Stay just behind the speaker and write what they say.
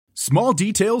Small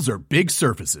details are big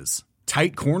surfaces.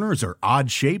 Tight corners are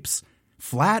odd shapes.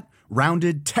 Flat,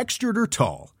 rounded, textured, or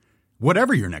tall.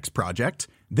 Whatever your next project,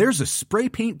 there's a spray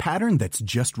paint pattern that's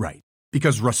just right.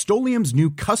 Because Rust-Oleum's new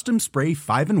Custom Spray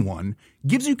 5-in-1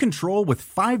 gives you control with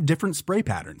 5 different spray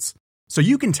patterns. So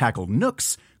you can tackle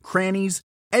nooks, crannies,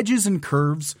 edges, and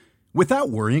curves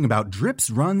without worrying about drips,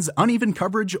 runs, uneven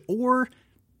coverage, or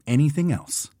anything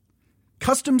else.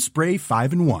 Custom Spray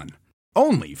 5-in-1.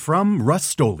 Only from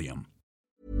Rust-Oleum.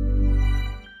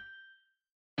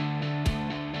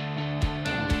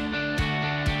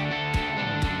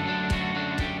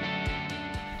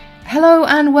 Hello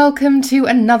and welcome to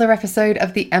another episode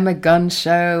of The Emma Gunn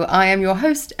Show. I am your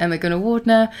host, Emma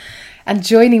Gunn-Awardner, and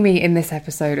joining me in this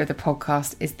episode of the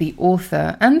podcast is the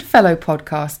author and fellow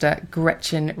podcaster,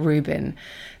 Gretchen Rubin.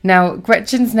 Now,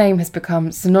 Gretchen's name has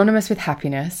become synonymous with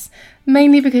happiness,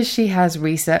 mainly because she has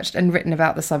researched and written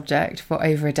about the subject for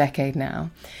over a decade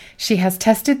now. She has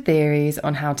tested theories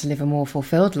on how to live a more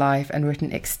fulfilled life and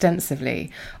written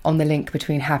extensively on the link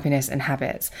between happiness and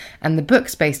habits, and the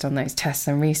books based on those tests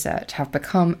and research have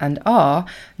become and are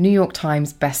New York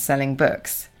Times best-selling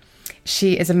books.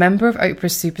 She is a member of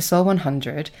Oprah's Super Soul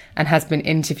 100 and has been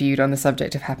interviewed on the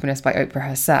subject of happiness by Oprah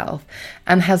herself,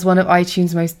 and has one of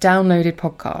iTunes' most downloaded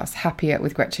podcasts, Happier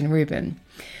with Gretchen Rubin.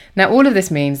 Now, all of this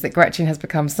means that Gretchen has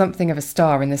become something of a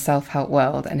star in the self-help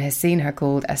world and has seen her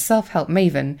called a self-help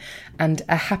maven and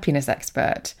a happiness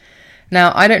expert.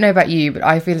 Now, I don't know about you, but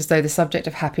I feel as though the subject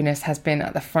of happiness has been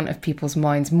at the front of people's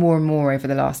minds more and more over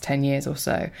the last 10 years or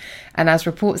so. And as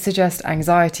reports suggest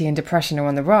anxiety and depression are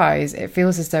on the rise, it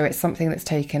feels as though it's something that's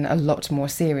taken a lot more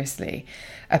seriously,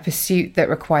 a pursuit that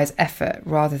requires effort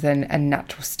rather than a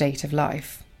natural state of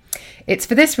life. It's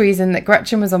for this reason that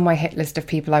Gretchen was on my hit list of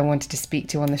people I wanted to speak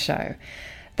to on the show.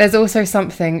 There's also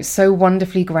something so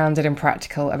wonderfully grounded and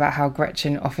practical about how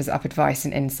Gretchen offers up advice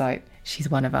and insight. She's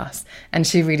one of us, and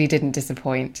she really didn't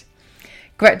disappoint.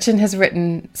 Gretchen has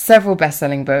written several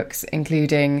best-selling books,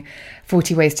 including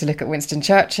 40 Ways to Look at Winston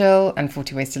Churchill and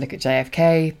 40 Ways to Look at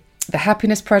JFK, The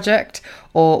Happiness Project,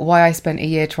 or Why I Spent a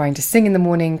Year Trying to Sing in the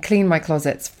Morning, Clean My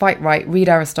Closets, Fight Right, Read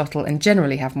Aristotle, and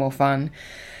Generally Have More Fun,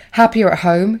 Happier at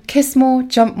Home, Kiss More,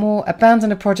 Jump More,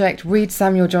 Abandon a Project, Read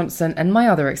Samuel Johnson, and My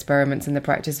Other Experiments in the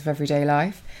Practice of Everyday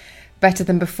Life, Better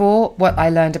Than Before, What I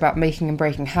Learned About Making and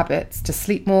Breaking Habits, To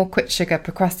Sleep More, Quit Sugar,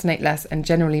 Procrastinate Less, and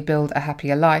Generally Build a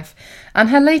Happier Life, and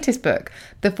her latest book,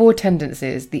 The 4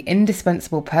 Tendencies, the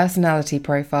indispensable personality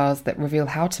profiles that reveal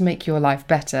how to make your life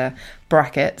better,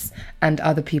 brackets, and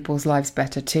other people's lives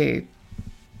better too.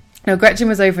 Now, Gretchen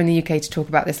was over in the UK to talk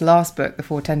about this last book, The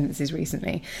 4 Tendencies,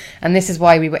 recently, and this is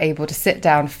why we were able to sit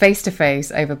down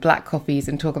face-to-face over black coffees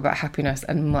and talk about happiness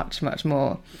and much, much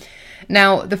more.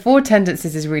 Now, The 4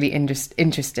 Tendencies is really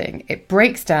interesting. It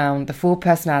breaks down the 4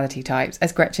 personality types,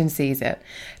 as Gretchen sees it,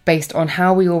 based on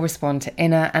how we all respond to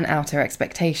inner and outer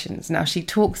expectations. Now, she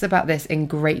talks about this in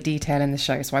great detail in the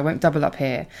show, so I won't double up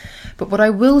here. But what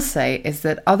I will say is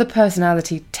that other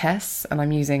personality tests, and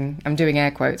I'm doing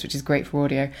air quotes, which is great for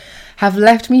audio, have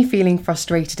left me feeling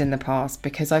frustrated in the past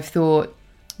because I've thought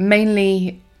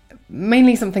mainly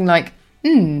something like,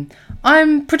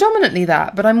 I'm predominantly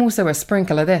that, but I'm also a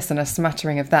sprinkle of this and a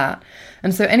smattering of that.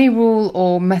 And so any rule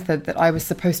or method that I was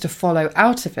supposed to follow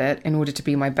out of it in order to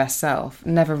be my best self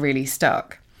never really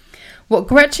stuck. What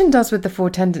Gretchen does with the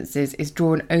 4 tendencies is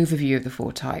draw an overview of the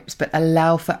 4 types, but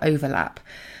allow for overlap.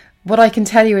 What I can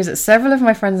tell you is that several of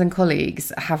my friends and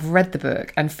colleagues have read the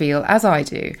book and feel, as I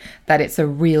do, that it's a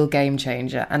real game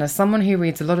changer. And as someone who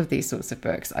reads a lot of these sorts of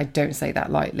books, I don't say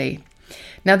that lightly.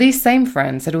 Now, these same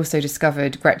friends had also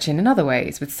discovered Gretchen in other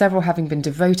ways, with several having been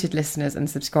devoted listeners and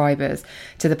subscribers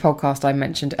to the podcast I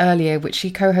mentioned earlier, which she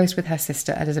co-hosts with her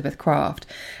sister Elizabeth Craft.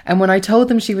 And when I told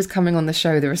them she was coming on the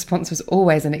show, the response was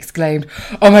always an exclaimed,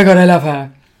 "Oh my God, I love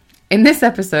her." In this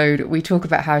episode, we talk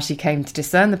about how she came to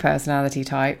discern the personality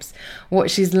types, what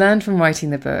she's learned from writing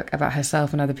the book about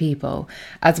herself and other people,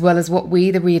 as well as what we,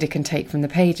 the reader, can take from the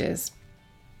pages.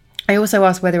 I also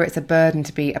asked whether it's a burden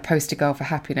to be a poster girl for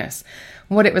happiness,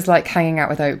 what it was like hanging out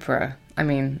with Oprah. I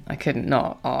mean, I couldn't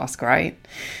not ask, right?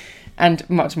 And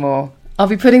much more. I'll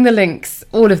be putting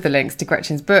all of the links to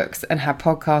Gretchen's books and her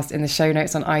podcast in the show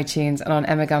notes on iTunes and on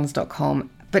emmaguns.com.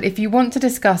 But if you want to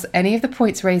discuss any of the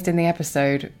points raised in the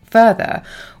episode further,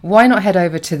 why not head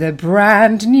over to the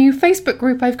brand new Facebook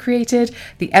group I've created,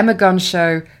 the Emma Gunn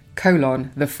Show,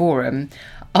 the forum.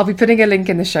 I'll be putting a link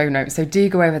in the show notes, so do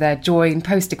go over there, join,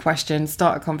 post a question,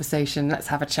 start a conversation, let's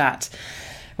have a chat.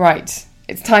 Right,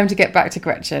 it's time to get back to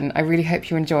Gretchen. I really hope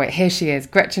you enjoy it. Here she is,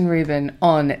 Gretchen Rubin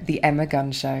on The Emma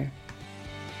Gunn Show.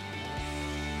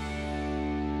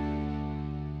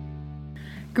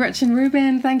 Gretchen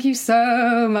Rubin, thank you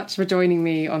so much for joining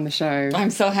me on the show. I'm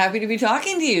so happy to be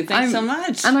talking to you. Thanks so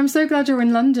much. And I'm so glad you're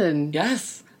in London.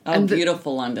 Yes. Oh,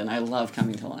 beautiful London. I love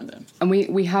coming to London. And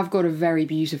we have got a very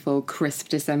beautiful, crisp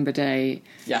December day.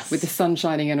 Yes. With the sun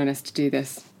shining in on us to do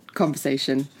this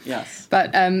conversation. Yes.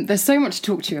 But there's so much to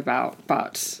talk to you about,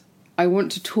 but I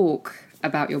want to talk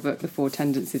about your book, The Four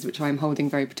Tendencies, which I'm holding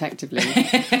very protectively.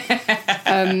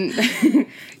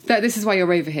 This is why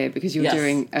you're over here, because you're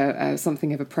doing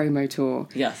something of a promo tour.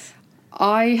 Yes.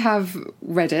 I have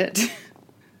read it.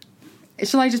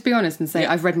 Shall I just be honest and say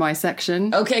I've read my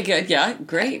section? Okay, good. Yeah,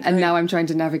 great. And now I'm trying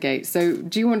to navigate. So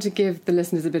do you want to give the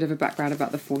listeners a bit of a background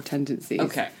about The Four Tendencies?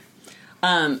 Okay.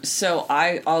 So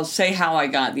I'll say how I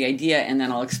got the idea, and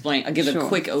then I'll give a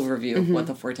quick overview of what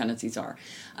the Four Tendencies are.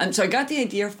 So I got the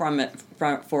idea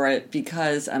for it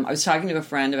because I was talking to a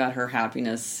friend about her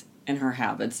happiness and her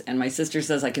habits, and my sister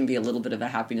says I can be a little bit of a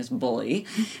happiness bully.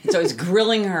 And so I was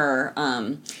grilling her,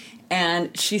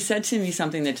 and she said to me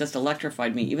something that just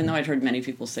electrified me, even though I'd heard many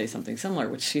people say something similar,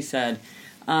 which she said,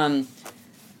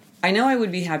 I know I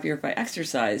would be happier if I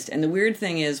exercised. And the weird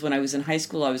thing is, when I was in high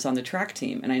school, I was on the track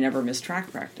team, and I never missed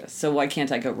track practice. So why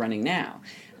can't I go running now?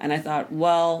 And I thought,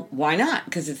 well, why not?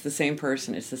 Because it's the same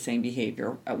person. It's the same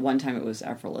behavior. At one time, it was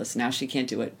effortless. Now she can't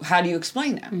do it. How do you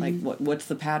explain that? Like, what's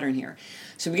the pattern here?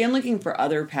 So I began looking for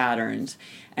other patterns.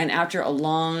 And after a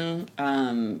long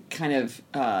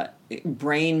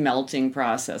brain melting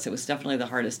process, it was definitely the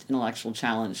hardest intellectual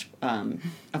challenge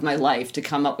of my life to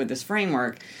come up with this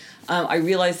framework. I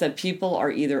realized that people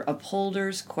are either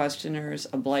upholders, questioners,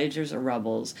 obligers, or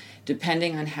rebels,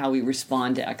 depending on how we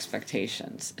respond to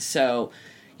expectations. So,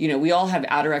 we all have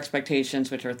outer expectations,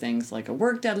 which are things like a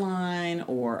work deadline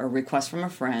or a request from a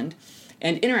friend,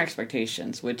 and inner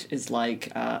expectations, which is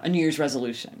like a New Year's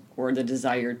resolution or the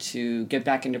desire to get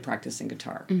back into practicing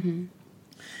guitar. Mm-hmm.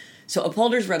 So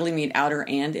upholders readily meet outer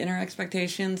and inner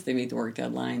expectations. They meet the work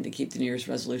deadline. They keep the New Year's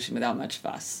resolution without much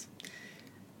fuss.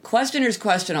 Questioners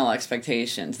question all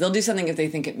expectations. They'll do something if they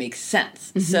think it makes sense.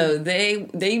 Mm-hmm. So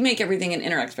they make everything an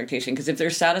inner expectation, because if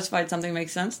they're satisfied something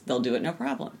makes sense, they'll do it no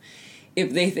problem.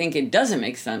 If they think it doesn't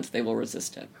make sense, they will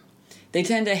resist it. They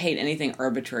tend to hate anything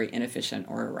arbitrary, inefficient,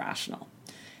 or irrational.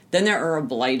 Then there are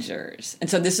obligers. And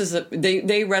so this is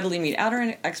they readily meet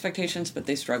outer expectations, but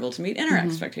they struggle to meet inner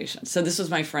expectations. So this was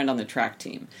my friend on the track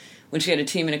team. When she had a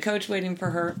team and a coach waiting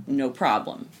for her, no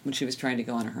problem. When she was trying to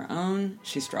go on her own,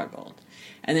 she struggled.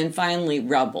 And then finally,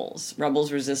 rebels.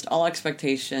 Rebels resist all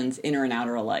expectations, inner and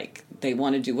outer alike. They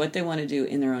want to do what they want to do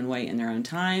in their own way, in their own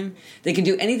time. They can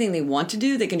do anything they want to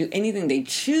do. They can do anything they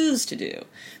choose to do.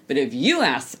 But if you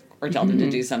ask or tell them to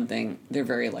do something, they're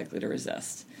very likely to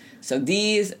resist. So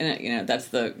these, that's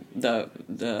the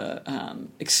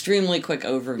extremely quick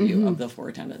overview of the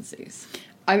Four Tendencies.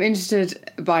 I'm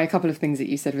interested by a couple of things that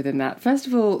you said within that. First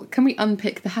of all, can we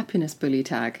unpick the happiness bully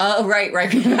tag? Oh, right.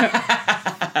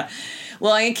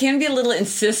 Well, I can be a little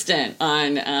insistent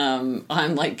on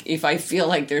like, if I feel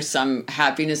like there's some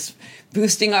happiness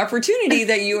boosting opportunity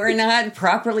that you are not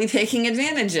properly taking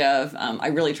advantage of. I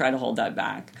really try to hold that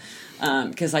back.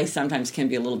 Because I sometimes can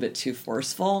be a little bit too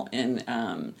forceful,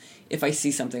 and if I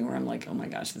see something where I'm like, oh my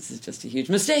gosh, this is just a huge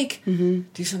mistake,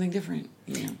 do something different.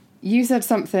 You said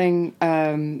something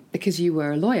because you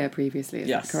were a lawyer previously, is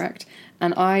that correct?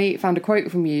 And I found a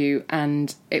quote from you,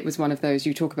 and it was one of those,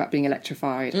 you talk about being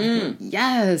electrified. I thought,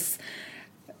 yes!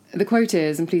 The quote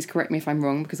is, and please correct me if I'm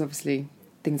wrong, because obviously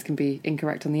things can be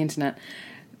incorrect on the internet.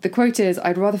 The quote is,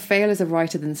 I'd rather fail as a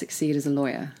writer than succeed as a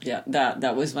lawyer. Yeah,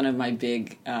 that was one of my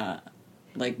big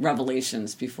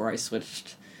revelations before I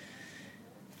switched.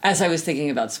 As I was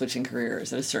thinking about switching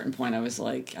careers, at a certain point I was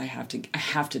like, I have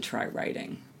to try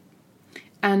writing.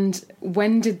 And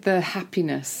when did the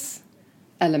happiness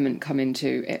element come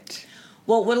into it?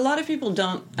 Well, what a lot of people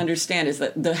don't understand is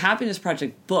that the Happiness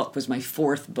Project book was my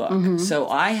fourth book. So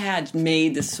I had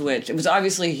made the switch. It was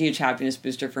obviously a huge happiness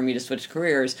booster for me to switch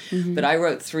careers, but I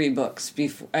wrote 3 books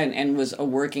before and was a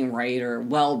working writer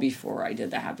well before I did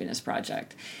the Happiness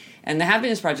Project. And the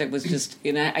Happiness Project was just,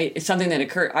 it's something that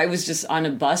occurred. I was just on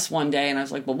a bus one day, and I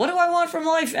was like, well, what do I want from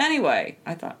life anyway?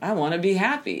 I thought, I want to be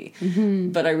happy.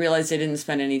 But I realized I didn't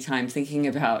spend any time thinking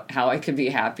about how I could be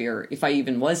happier, if I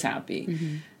even was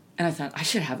happy. And I thought, I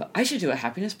should do a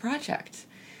Happiness Project.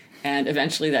 And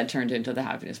eventually that turned into the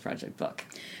Happiness Project book.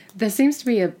 There seems to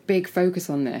be a big focus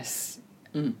on this,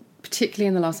 particularly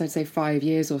in the last, I'd say, 5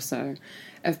 years or so,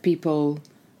 of people,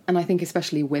 and I think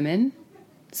especially women,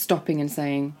 stopping and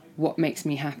saying, what makes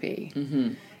me happy?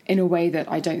 In a way that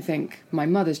I don't think my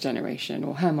mother's generation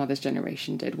or her mother's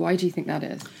generation did. Why do you think that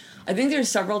is? I think there's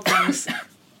several things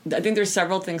I think there's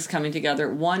several things coming together.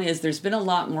 One is there's been a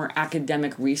lot more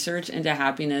academic research into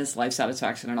happiness, life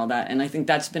satisfaction, and all that. And I think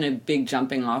that's been a big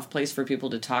jumping off place for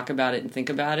people to talk about it and think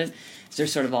about it. So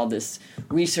there's sort of all this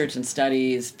research and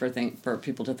studies for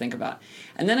people to think about.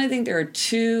 And then I think there are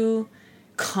two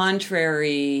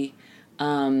contrary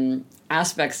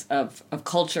aspects of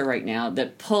culture right now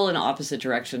that pull in opposite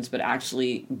directions, but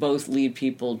actually both lead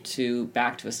people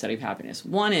back to a study of happiness.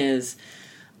 One is,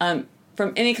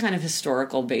 from any kind of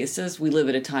historical basis, we live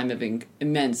at a time of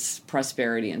immense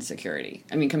prosperity and security.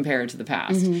 I mean, compared to the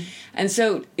past. Mm-hmm. And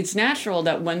so it's natural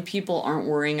that when people aren't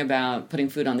worrying about putting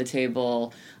food on the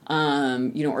table,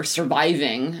 or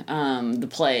surviving the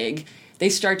plague, they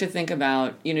start to think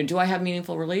about, do I have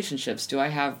meaningful relationships? Do I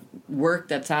have work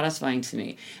that's satisfying to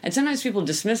me? And sometimes people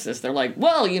dismiss this. They're like,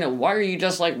 well, why are you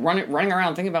just like running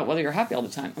around thinking about whether you're happy all the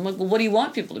time? I'm like, well, what do you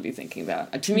want people to be thinking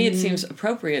about? To me, it seems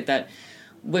appropriate that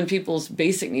when people's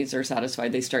basic needs are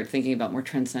satisfied, they start thinking about more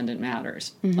transcendent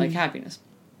matters, like happiness.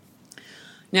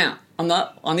 Now, on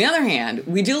the other hand,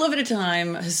 we do live at a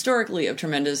time, historically, of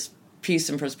tremendous peace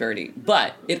and prosperity,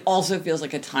 but it also feels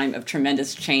like a time of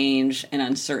tremendous change and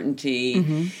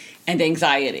uncertainty and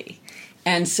anxiety.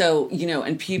 And so,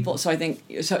 and people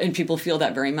feel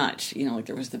that very much, like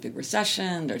there was the big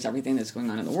recession, there's everything that's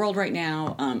going on in the world right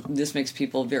now. This makes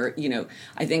people very,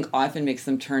 I think often makes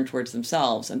them turn towards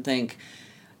themselves and think,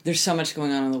 there's so much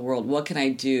going on in the world. What can I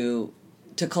do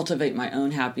to cultivate my own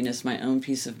happiness, my own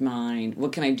peace of mind?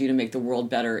 What can I do to make the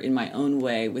world better in my own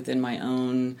way, within my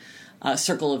own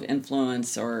circle of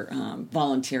influence or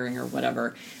volunteering or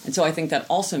whatever? And so I think that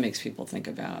also makes people think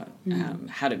about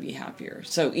how to be happier.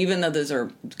 So even though those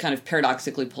are kind of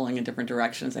paradoxically pulling in different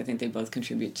directions, I think they both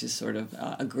contribute to sort of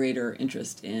a greater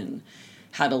interest in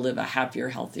how to live a happier,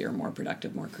 healthier, more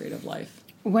productive, more creative life.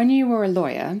 When you were a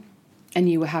lawyer and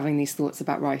you were having these thoughts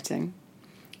about writing,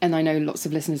 and I know lots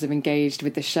of listeners have engaged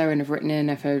with the show and have written in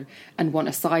and want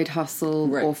a side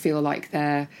hustle or feel like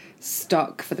they're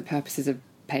stuck for the purposes of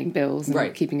paying bills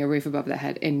and keeping a roof above their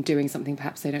head in doing something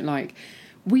perhaps they don't like.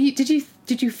 Did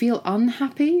you feel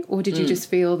unhappy, or did you just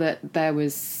feel that there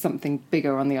was something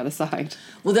bigger on the other side?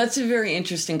 Well, that's a very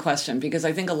interesting question, because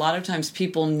I think a lot of times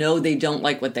people know they don't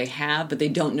like what they have, but they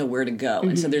don't know where to go.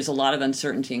 And so there's a lot of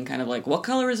uncertainty and kind of like, what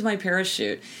color is my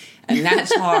parachute? And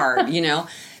that's hard,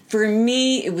 For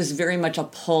me, it was very much a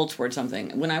pull towards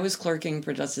something. When I was clerking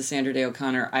for Justice Sandra Day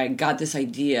O'Connor, I got this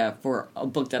idea for a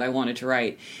book that I wanted to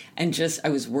write. And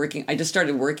I just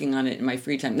started working on it in my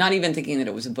free time, not even thinking that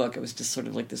it was a book. It was just sort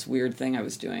of like this weird thing I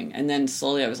was doing. And then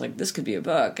slowly I was like, this could be a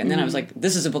book. And then I was like,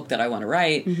 this is a book that I want to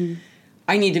write.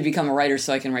 I need to become a writer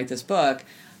so I can write this book.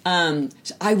 So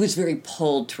I was very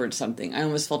pulled towards something. I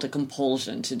almost felt a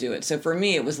compulsion to do it. So for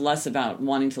me, it was less about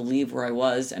wanting to leave where I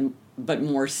was, but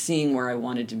more seeing where I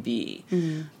wanted to be.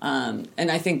 And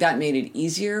I think that made it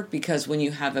easier, because when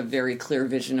you have a very clear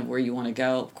vision of where you want to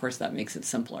go, of course, that makes it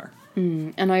simpler.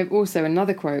 And I've also,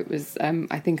 another quote was,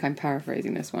 I think I'm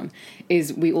paraphrasing this one,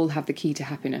 is we all have the key to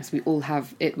happiness. We all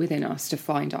have it within us to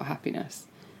find our happiness.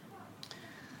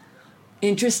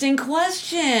 Interesting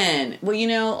question.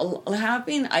 Well,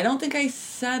 I don't think I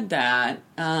said that.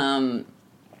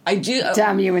 I do.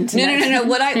 Damn you, internet. No.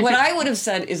 What I would have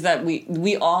said is that we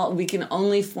can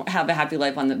only have a happy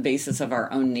life on the basis of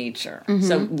our own nature.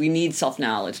 So we need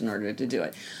self-knowledge in order to do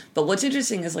it. But what's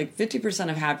interesting is like 50%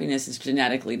 of happiness is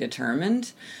genetically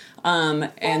determined.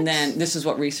 And then this is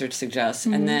what research suggests.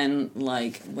 And then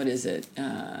what is it?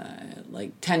 10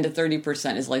 to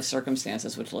 30% is life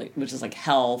circumstances, which is like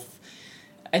health,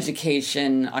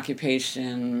 education,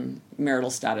 occupation,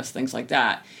 marital status, things like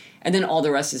that. And then all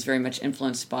the rest is very much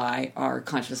influenced by our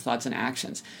conscious thoughts and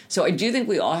actions. So I do think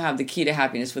we all have the key to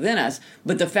happiness within us.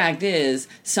 But the fact is,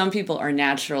 some people are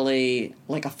naturally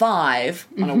like a 5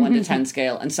 on a 1 to 10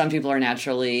 scale, and some people are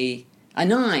naturally a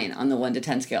 9 on the 1 to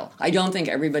 10 scale. I don't think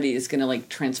everybody is going to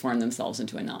transform themselves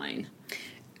into a 9.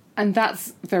 And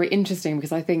that's very interesting,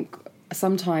 because I think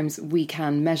sometimes we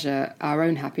can measure our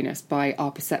own happiness by our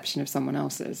perception of someone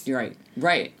else's. You're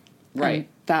right. And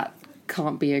that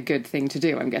can't be a good thing to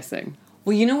do, I'm guessing.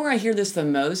 Well, where I hear this the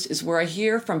most is where I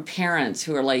hear from parents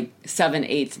who are 7,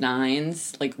 8,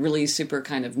 9s, really super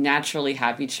kind of naturally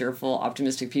happy, cheerful,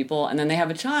 optimistic people. And then they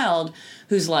have a child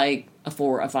who's a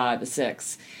 4, a 5, a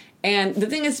 6. And the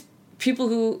thing is, people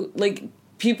who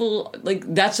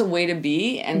that's a way to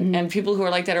be. And people who are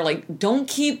like that are don't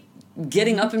keep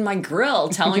getting up in my grill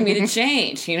telling me to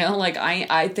change.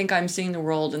 I think I'm seeing the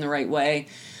world in the right way.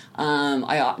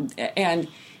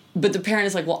 But the parent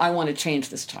is well, I want to change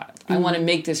this child. I want to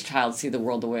make this child see the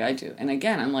world the way I do. And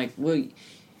again, I'm well,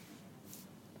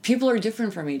 people are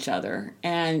different from each other,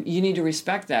 and you need to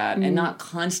respect that and not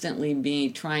constantly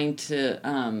be trying to,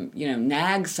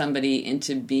 nag somebody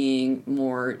into being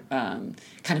more kind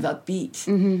of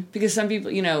upbeat. Because some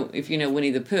people, if you know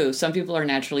Winnie the Pooh, some people are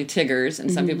naturally Tiggers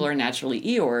and some people are naturally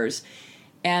Eeyores.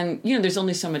 And, there's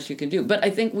only so much you can do. But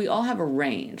I think we all have a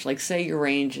range. Like, say your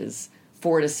range is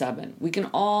 4 to 7. We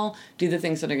can all do the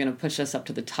things that are going to push us up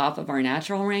to the top of our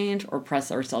natural range or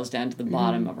press ourselves down to the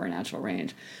bottom of our natural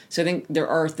range. So I think there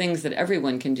are things that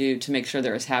everyone can do to make sure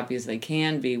they're as happy as they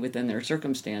can be within their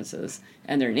circumstances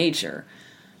and their nature.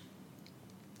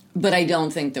 But I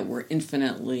don't think that we're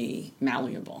infinitely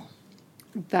malleable.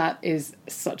 That is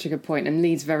such a good point, and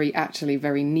leads very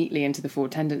neatly into the 4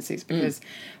 tendencies, because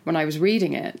when I was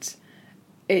reading it,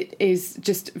 it is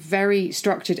just very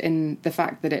structured in the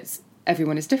fact that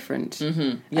everyone is different,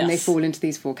 and they fall into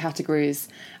these 4 categories.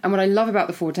 And what I love about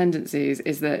the 4 tendencies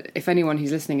is that if anyone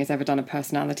who's listening has ever done a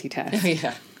personality test,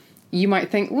 you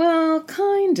might think, well,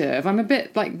 kind of, I'm a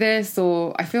bit like this,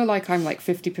 or I feel like I'm like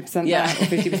 50% that or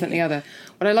 50% the other.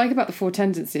 What I like about the 4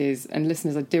 tendencies, and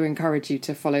listeners, I do encourage you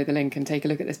to follow the link and take a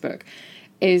look at this book,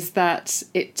 is that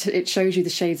it shows you the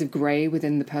shades of grey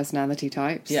within the personality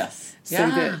types. Yes. So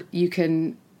that you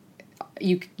can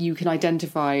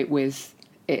identify with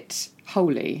it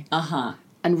wholly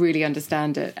and really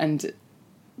understand it. And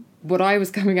what I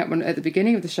was coming up with at the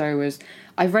beginning of the show was,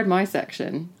 I've read my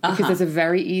section, because there's a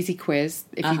very easy quiz.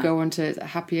 If you go onto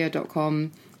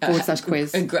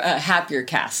happier.com/quiz.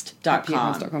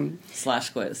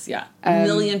 Happiercast.com/quiz, yeah. A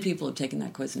million people have taken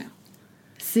that quiz now.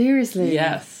 Seriously?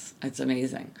 Yes, it's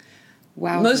amazing.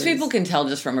 Wow. Most people can tell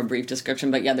just from a brief description,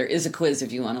 but there is a quiz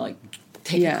if you want to,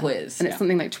 take a quiz. And it's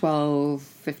something like 12,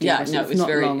 15 questions. No, it's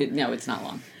very long. It's not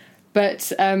long.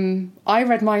 But I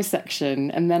read my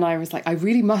section, and then I was like, I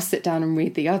really must sit down and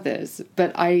read the others.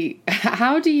 But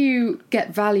how do you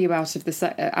get value out of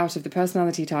the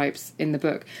personality types in the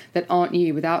book that aren't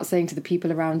you, without saying to the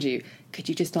people around you, could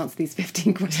you just answer these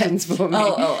 15 questions for me?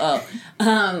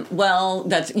 Well,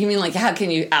 you mean like, how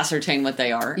can you ascertain what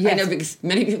they are? Yes. I know, because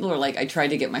many people are like, I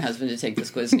tried to get my husband to take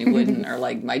this quiz and he wouldn't, or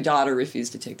like my daughter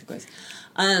refused to take the quiz.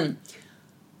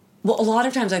 Well, a lot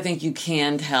of times I think you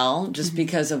can tell just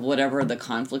because of whatever the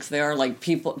conflicts they are. Like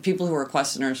people who are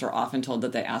questioners are often told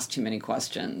that they ask too many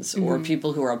questions, or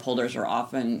people who are upholders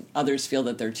others feel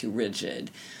that they're too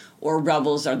rigid. Or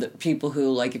rebels are the people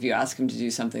who, like, if you ask them to do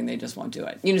something, they just won't do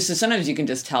it. So sometimes you can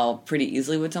just tell pretty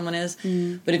easily what someone is.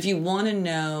 But if you want to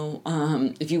know,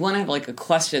 if you want to have, like, a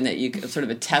question that you can, sort of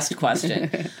a test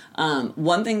question,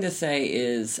 one thing to say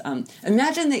is,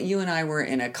 imagine that you and I were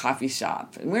in a coffee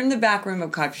shop. And we're in the back room of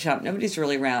a coffee shop. Nobody's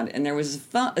really around. And there was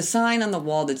a sign on the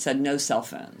wall that said, no cell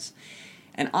phones.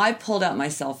 And I pulled out my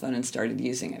cell phone and started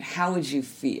using it. How would you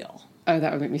feel? Oh,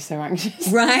 that would make me so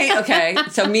anxious. Right? Okay.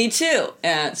 So me too.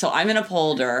 So I'm an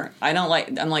upholder. I'm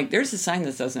like, there's a sign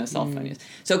that says no cell phone use.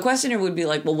 So a questioner would be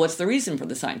like, well, what's the reason for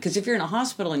the sign? Because if you're in a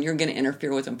hospital and you're going to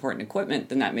interfere with important equipment,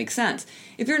 then that makes sense.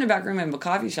 If you're in a back room of a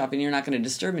coffee shop and you're not going to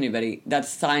disturb anybody, that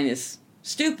sign is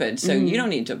stupid. So you don't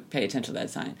need to pay attention to that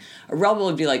sign. A rebel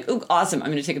would be like, ooh, awesome. I'm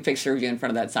going to take a picture of you in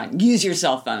front of that sign. Use your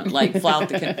cell phone. Like, flout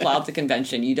the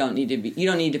convention. You don't need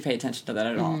to pay attention to that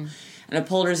at all. And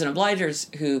upholders and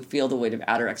obligers who feel the weight of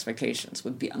outer expectations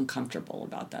would be uncomfortable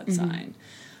about that sign.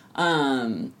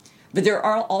 But there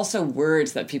are also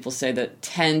words that people say that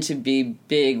tend to be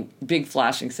big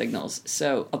flashing signals.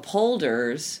 So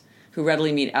upholders who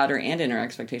readily meet outer and inner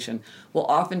expectation will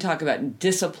often talk about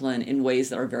discipline in ways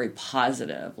that are very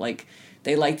positive. Like,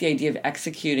 they like the idea of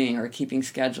executing or keeping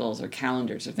schedules or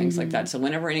calendars or things like that. So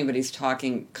whenever anybody's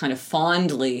talking kind of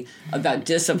fondly about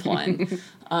discipline,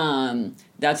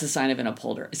 that's a sign of an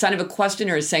upholder. A sign of a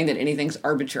questioner is saying that anything's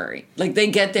arbitrary. Like, they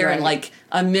get there in like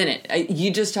a minute.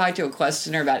 You just talk to a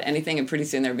questioner about anything, and pretty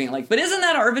soon they're being like, but isn't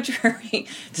that arbitrary?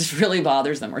 This really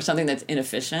bothers them, or something that's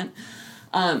inefficient.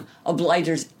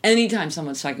 Obligers, anytime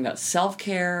someone's talking about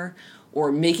self-care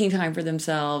or making time for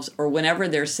themselves, or whenever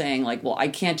they're saying, like, well, I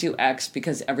can't do X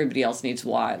because everybody else needs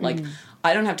Y. Like,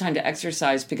 I don't have time to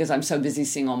exercise because I'm so busy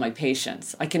seeing all my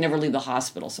patients. I can never leave the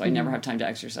hospital, so I never have time to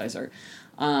exercise. Or,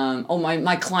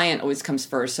 my client always comes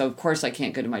first, so of course I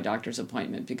can't go to my doctor's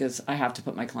appointment because I have to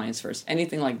put my clients first.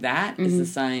 Anything like that is a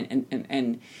sign.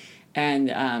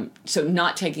 And so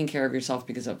not taking care of yourself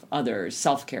because of others,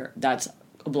 self-care, that's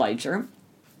obliger.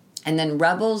 And then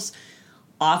rebels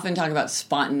often talk about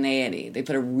spontaneity. They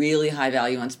put a really high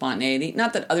value on spontaneity.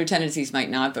 Not that other tendencies might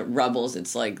not, but rebels,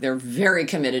 it's like they're very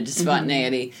committed to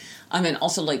spontaneity. And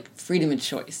also like freedom and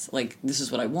choice. Like, this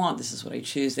is what I want, this is what I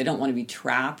choose. They don't want to be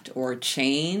trapped or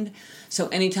chained. So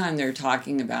anytime they're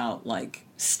talking about like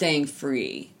staying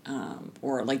free,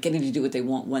 or like getting to do what they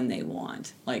want when they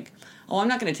want, like, oh, I'm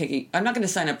not going to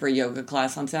sign up for a yoga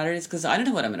class on Saturdays because I don't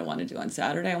know what I'm going to want to do on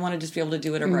Saturday. I want to just be able to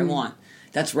do whatever I want.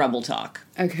 That's rebel talk.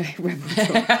 Okay, rebel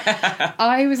talk.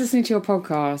 I was listening to your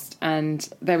podcast and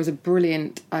there was a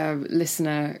brilliant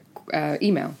listener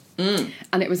email.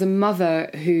 And it was a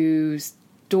mother whose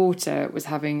daughter was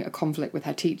having a conflict with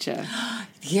her teacher.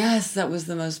 Yes, that was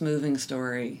the most moving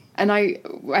story. And I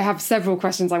have several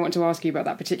questions I want to ask you about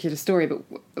that particular story. But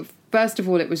first of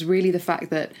all, it was really the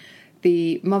fact that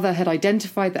the mother had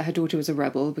identified that her daughter was a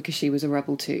rebel because she was a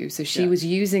rebel too. So she was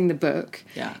using the book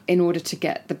in order to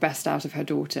get the best out of her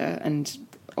daughter and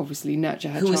obviously nurture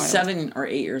her child. Who was 7 or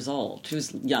 8 years old. She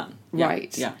was young.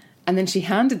 Right. Yeah. And then she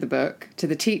handed the book to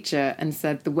the teacher and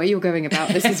said, the way you're going about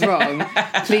this is wrong.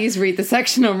 Please read the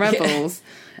section on rebels.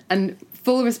 Yeah. And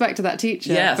full respect to that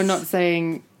teacher for not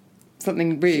saying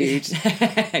something rude.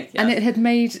 And it had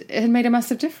made a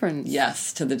massive difference.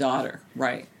 Yes, to the daughter.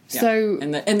 Right. Yeah. So,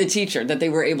 and the teacher, that they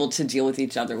were able to deal with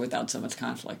each other without so much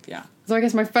conflict, So I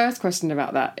guess my first question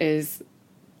about that is,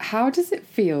 how does it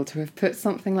feel to have put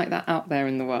something like that out there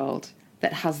in the world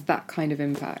that has that kind of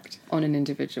impact on an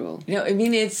individual? You know, I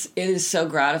mean, it is so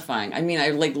gratifying. I mean,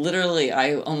 I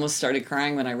almost started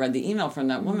crying when I read the email from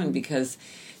that woman because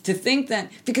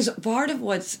part of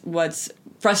what's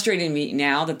frustrating me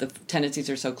now that the tendencies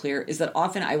are so clear is that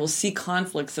often I will see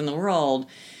conflicts in the world.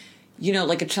 You know,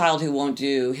 like a child who won't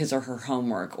do his or her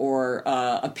homework, or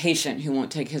a patient who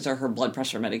won't take his or her blood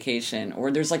pressure medication,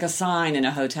 or there's like a sign in a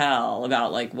hotel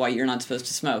about like why you're not supposed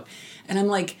to smoke. And I'm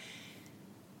like,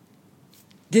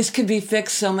 this could be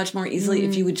fixed so much more easily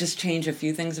if you would just change a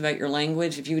few things about your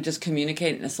language, if you would just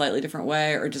communicate in a slightly different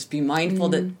way, or just be mindful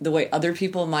that the way other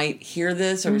people might hear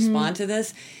this or respond to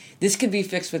this. This could be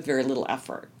fixed with very little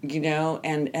effort, you know?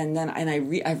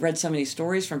 I've read so many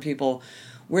stories from people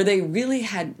where they really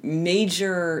had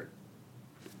major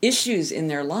issues in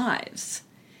their lives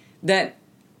that,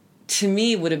 to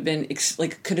me, would have been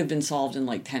could have been solved in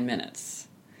like 10 minutes.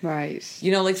 Right.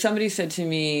 You know, like somebody said to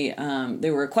me,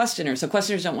 they were a questioner. So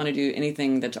questioners don't want to do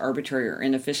anything that's arbitrary or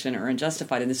inefficient or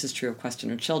unjustified. And this is true of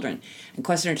questioner children. And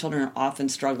questioner children often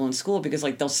struggle in school because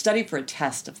like they'll study for a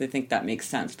test if they think that makes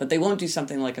sense. But they won't do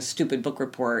something like a stupid book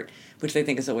report, which they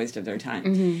think is a waste of their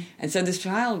time. And so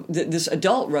this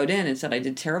adult wrote in and said, I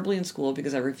did terribly in school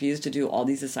because I refused to do all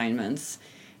these assignments.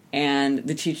 And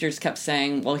the teachers kept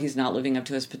saying, well, he's not living up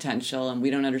to his potential, and we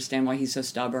don't understand why he's so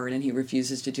stubborn, and he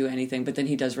refuses to do anything, but then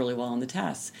he does really well on the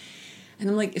tests. And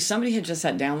I'm like, if somebody had just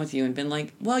sat down with you and been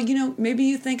like, well, you know, maybe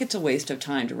you think it's a waste of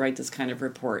time to write this kind of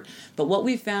report, but what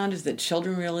we found is that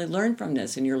children really learn from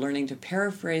this, and you're learning to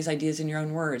paraphrase ideas in your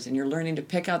own words, and you're learning to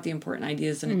pick out the important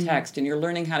ideas in a text, and you're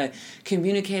learning how to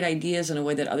communicate ideas in a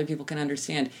way that other people can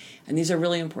understand, and these are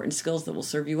really important skills that will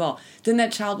serve you well. Then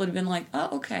that child would have been like,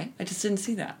 oh, okay, I just didn't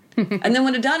see that. And then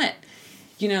would have done it.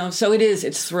 You know, so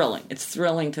it's thrilling. It's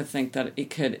thrilling to think that it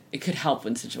could help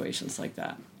in situations like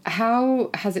that.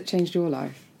 How has it changed your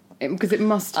life? Because it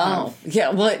must have. Oh, yeah.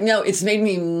 Well, no, it's made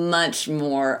me much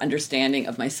more understanding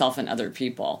of myself and other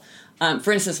people.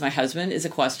 For instance, my husband is a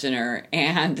questioner,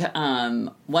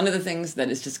 and one of the things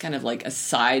that is just kind of like a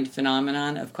side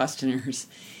phenomenon of questioners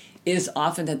is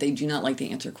often that they do not like to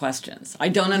answer questions. I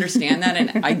don't understand that,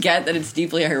 and I get that it's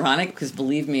deeply ironic because,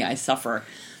 believe me, I suffer.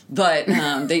 But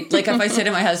they like if I say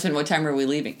to my husband, what time are we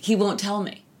leaving? He won't tell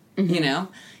me, you know,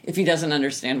 if he doesn't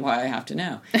understand why I have to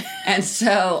know. And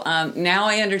so now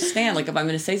I understand, like if I'm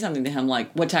going to say something to him, like,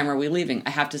 what time are we leaving? I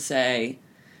have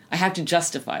to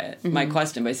justify it, my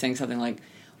question, by saying something like,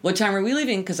 what time are we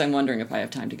leaving? Because I'm wondering if I have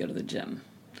time to go to the gym.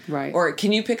 Right. Or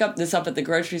can you pick this up at the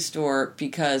grocery store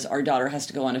because our daughter has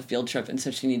to go on a field trip and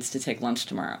so she needs to take lunch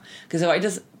tomorrow? Because if I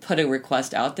just put a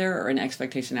request out there or an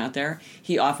expectation out there,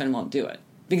 he often won't do it.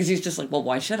 Because he's just like, well,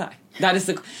 why should I?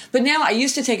 But now I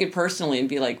used to take it personally and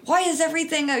be like, why is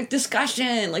everything a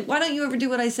discussion? Like, why don't you ever do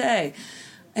what I say?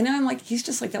 And now I'm like, he's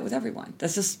just like that with everyone.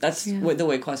 That's what the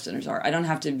way questioners are. I don't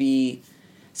have to be,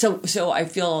 so I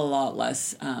feel a lot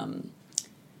less,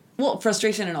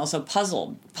 frustration and also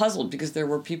puzzled because there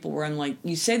were people where I'm like,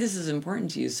 you say this is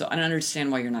important to you, so I don't understand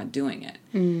why you're not doing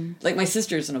it. Like my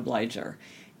sister's an obliger.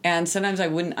 And sometimes I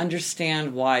wouldn't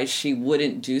understand why she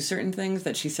wouldn't do certain things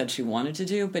that she said she wanted to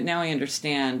do, but now I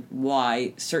understand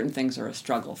why certain things are a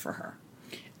struggle for her.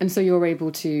 And so you're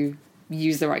able to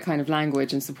use the right kind of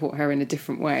language and support her in a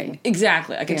different way.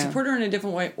 Exactly. I can support her in a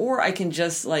different way, or I can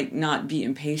just, like, not be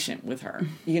impatient with her.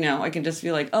 You know, I can just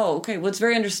be like, oh, okay, well, it's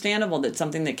very understandable that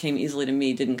something that came easily to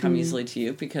me didn't come easily to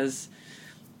you, because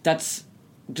that's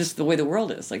just the way the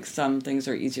world is. Like, some things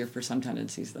are easier for some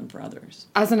tendencies than for others.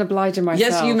 As an obliger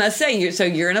myself... Yes, you must say. So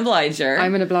you're an obliger.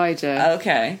 I'm an obliger.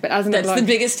 Okay. But as an That's the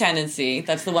biggest tendency.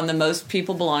 That's the one that most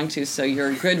people belong to, so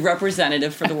you're a good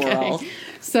representative for the world.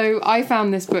 So I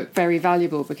found this book very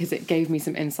valuable because it gave me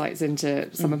some insights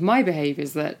into some of my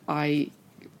behaviours that I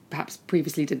perhaps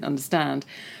previously didn't understand.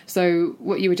 So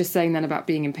what you were just saying then about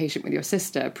being impatient with your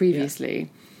sister previously... Yeah.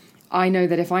 I know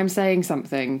that if I'm saying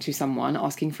something to someone,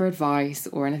 asking for advice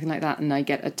or anything like that, and I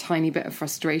get a tiny bit of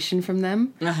frustration from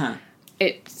them,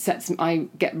 I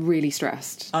get really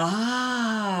stressed.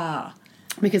 Ah.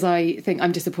 Because I think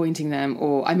I'm disappointing them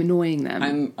or I'm annoying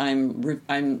them.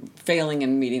 I'm failing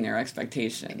in meeting their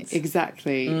expectations.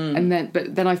 Exactly.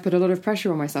 But then I've put a lot of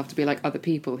pressure on myself to be like other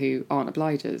people who aren't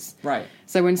obligers. Right.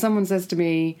 So when someone says to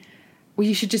me, well,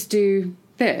 you should just do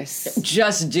this.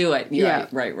 Just do it. Yeah.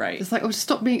 Right. It's like, oh,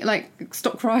 stop being like,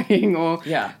 stop crying, or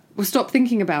well, stop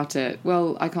thinking about it.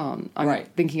 Well, I can't. I'm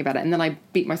thinking about it, and then I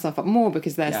beat myself up more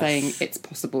because they're saying it's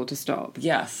possible to stop.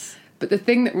 Yes. But the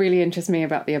thing that really interests me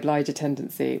about the obliger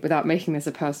tendency, without making this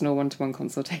a personal one-to-one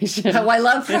consultation, I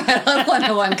love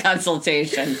one-to-one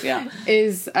consultations. Yeah,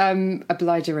 is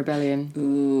obliger rebellion.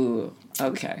 Ooh.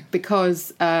 Okay.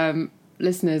 Because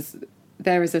listeners,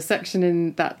 there is a section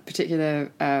in that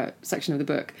particular section of the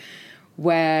book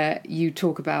where you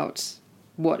talk about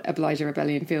what obliger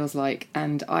rebellion feels like.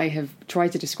 And I have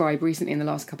tried to describe recently in the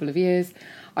last couple of years,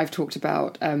 I've talked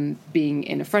about being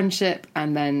in a friendship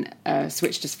and then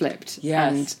switch just flipped.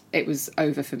 Yes. And it was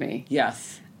over for me.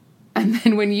 Yes. And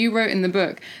then when you wrote in the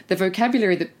book, the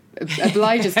vocabulary that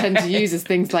obligers tend to use is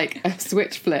things like a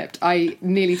switch flipped, I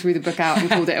nearly threw the book out and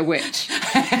called it a witch.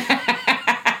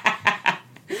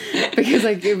 Because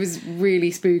it was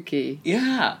really spooky.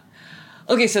 Yeah.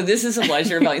 Okay, so this is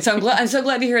obliger rebellion. So I'm so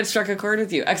glad to hear it struck a chord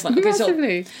with you. Excellent. Okay,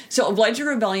 massively. So obliger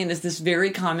rebellion is this very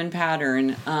common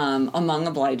pattern among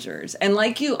obligers. And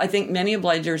like you, I think many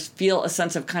obligers feel a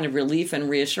sense of kind of relief and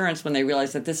reassurance when they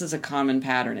realize that this is a common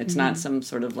pattern. It's not some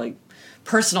sort of like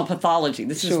personal pathology.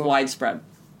 This is widespread.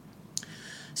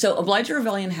 So obliger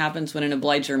rebellion happens when an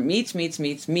obliger meets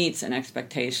an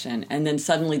expectation, and then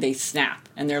suddenly they snap,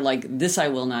 and they're like, this I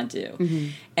will not do. Mm-hmm.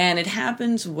 And it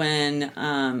happens when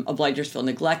obligers feel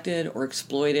neglected or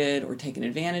exploited or taken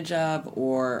advantage of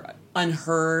or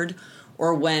unheard,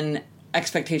 or when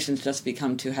expectations just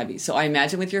become too heavy. So I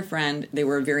imagine with your friend, they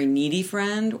were a very needy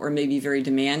friend or maybe very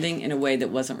demanding in a way that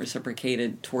wasn't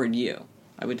reciprocated toward you.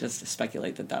 I would just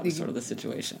speculate that was sort of the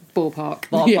situation. Ballpark.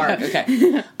 Yeah.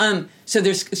 Okay.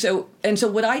 So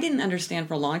what I didn't understand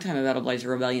for a long time about obliger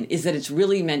rebellion is that it's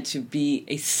really meant to be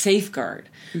a safeguard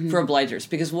for obligers,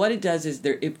 because what it does is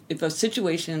if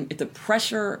the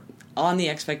pressure on the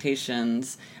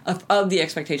expectations of the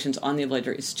expectations on the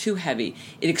obliger is too heavy,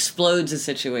 it explodes the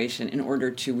situation in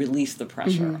order to release the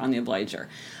pressure on the obliger.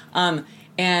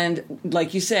 And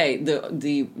like you say,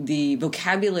 the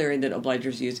vocabulary that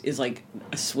obligers use is like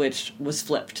a switch was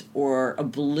flipped, or a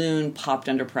balloon popped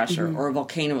under pressure, or a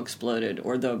volcano exploded,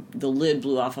 or the lid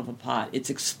blew off of a pot. It's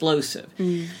explosive.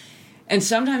 And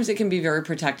sometimes it can be very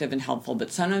protective and helpful,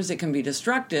 but sometimes it can be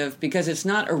destructive because it's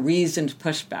not a reasoned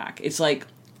pushback. It's like,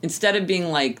 instead of being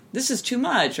like, this is too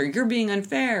much, or you're being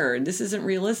unfair, or this isn't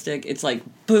realistic, it's like,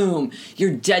 boom,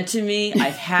 you're dead to me,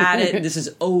 I've had it, this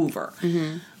is over.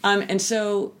 And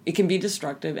so it can be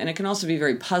destructive, and it can also be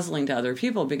very puzzling to other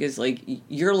people, because like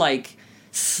you're like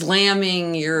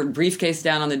slamming your briefcase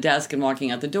down on the desk and walking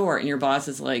out the door, and your boss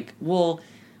is like, well,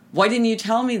 why didn't you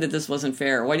tell me that this wasn't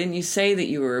fair? Why didn't you say that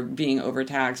you were being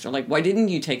overtaxed? Or like, why didn't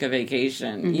you take a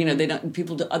vacation? You know,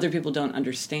 other people don't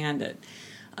understand it.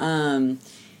 And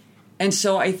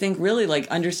so I think really like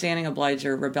understanding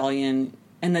obliger rebellion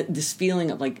and this feeling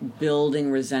of like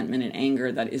building resentment and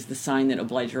anger that is the sign that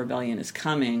obliger rebellion is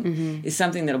coming is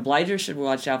something that obligers should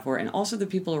watch out for, and also the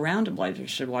people around obligers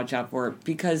should watch out for,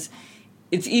 because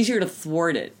it's easier to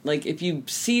thwart it. Like if you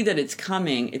see that it's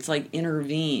coming, it's like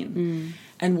intervene.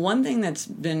 And one thing that's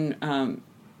been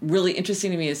really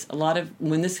interesting to me is a lot of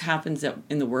when this happens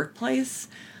in the workplace,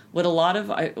 what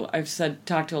I've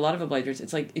talked to a lot of obligers,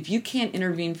 it's like, if you can't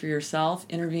intervene for yourself,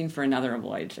 intervene for another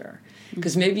obliger.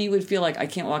 Because maybe you would feel like, I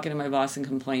can't walk into my boss and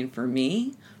complain for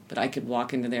me, but I could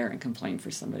walk into there and complain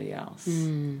for somebody else.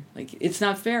 Like, it's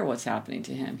not fair what's happening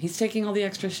to him. He's taking all the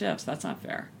extra shifts. That's not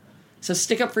fair. So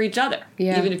stick up for each other,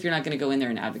 even if you're not going to go in there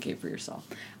and advocate for yourself.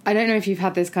 I don't know if you've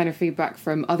had this kind of feedback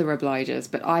from other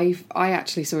obligers, but I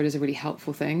actually saw it as a really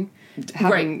helpful thing.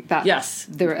 having that, yes,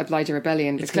 the Obliger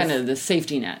Rebellion. It's kind of the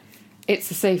safety net.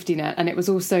 It's a safety net, and it was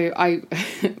also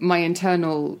my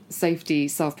internal safety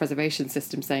self-preservation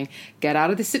system saying, get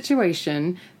out of this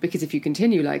situation, because if you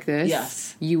continue like this,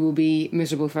 yes, you will be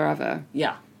miserable forever.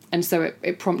 Yeah. And so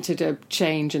it prompted a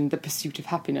change in the pursuit of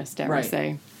happiness, dare I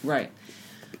say. Right.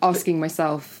 Asking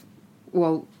myself,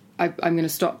 well, I'm going to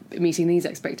stop meeting these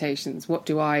expectations.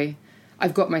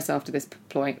 I've got myself to this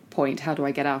point. How do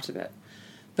I get out of it?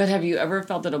 But have you ever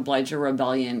felt that Obliger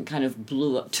Rebellion kind of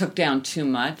took down too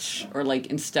much? Or like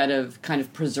instead of kind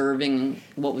of preserving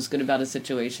what was good about a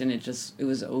situation, it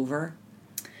was over?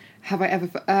 Have I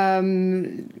ever...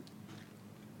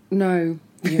 no.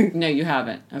 No, you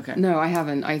haven't. Okay. No, I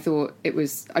haven't. I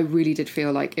really did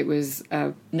feel like it was...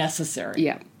 necessary.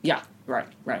 Yeah. Yeah, right.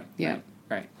 Yeah.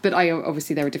 Right. But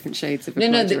obviously there are different shades of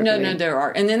No, there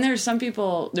are. And then there's some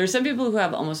people who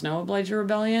have almost no Obliger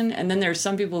Rebellion, and then there's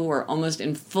some people who are almost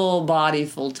in full body,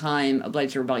 full time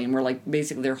Obliger Rebellion, where like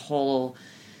basically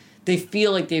they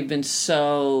feel like they've been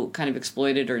so kind of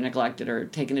exploited or neglected or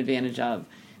taken advantage of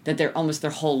that their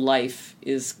whole life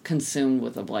is consumed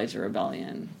with Obliger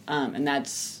Rebellion. And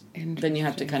then you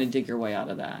have to kind of dig your way out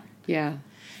of that. Yeah.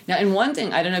 Now, and one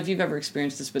thing, I don't know if you've ever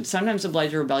experienced this, but sometimes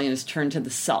Obliger Rebellion is turned to the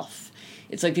self.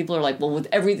 It's like people are like, well, with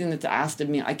everything that's asked of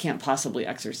me, I can't possibly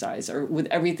exercise. Or with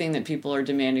everything that people are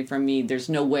demanding from me, there's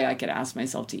no way I could ask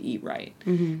myself to eat right.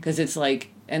 Because it's like,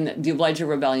 and the Obliger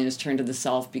Rebellion is turned to the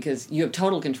self because you have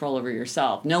total control over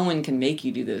yourself. No one can make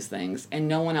you do those things. And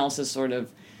no one else is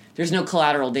there's no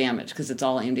collateral damage because it's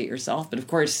all aimed at yourself. But of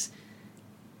course,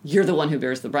 you're the one who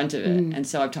bears the brunt of it. And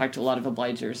so I've talked to a lot of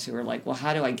obligers who are like, well,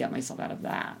 how do I get myself out of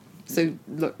that? So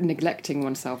neglecting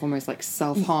oneself, almost like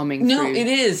self-harming. No, it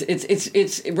is.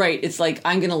 It's right. It's like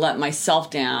I'm going to let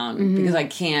myself down because I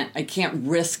can't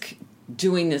risk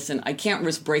doing this, and I can't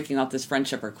risk breaking off this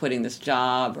friendship or quitting this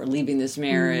job or leaving this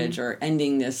marriage or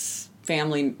ending this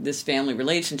family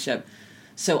relationship.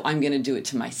 So I'm going to do it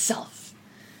to myself.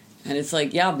 And it's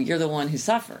like, yeah, but you're the one who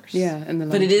suffers. Yeah,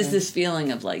 but it is this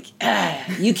feeling of like,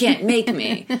 you can't make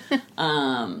me.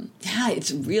 Yeah,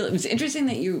 it's real. It was interesting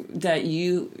that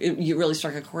you really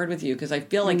struck a chord with you, because I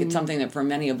feel like it's something that for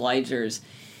many obligers,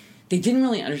 they didn't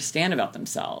really understand about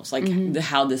themselves, like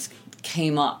how this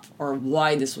came up or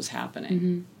why this was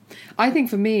happening. I think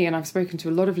for me, and I've spoken to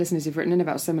a lot of listeners who've written in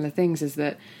about similar things, is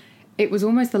that it was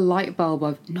almost the light bulb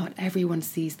of not everyone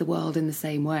sees the world in the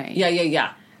same way.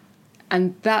 Yeah.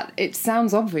 And that, it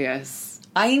sounds obvious.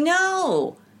 I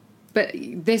know. But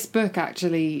this book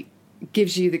actually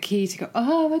gives you the key to go,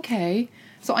 oh, okay,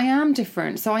 so I am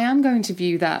different. So I am going to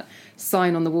view that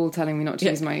sign on the wall telling me not to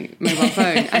use my mobile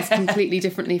phone as completely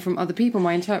differently from other people.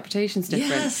 My interpretation's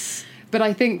different. Yes. But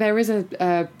I think there is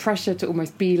a pressure to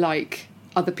almost be like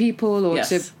other people, or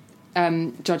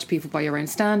to judge people by your own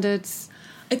standards.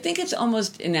 I think it's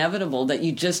almost inevitable that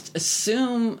you just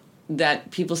assume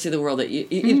that people see the world that you...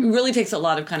 It really takes a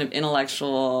lot of kind of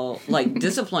intellectual, like,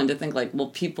 discipline to think, like, well,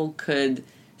 people could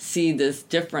see this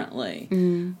differently.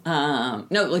 No,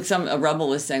 like a rebel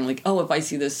was saying, like, oh, if I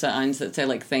see those signs that say,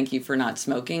 like, thank you for not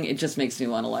smoking, it just makes me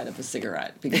want to light up a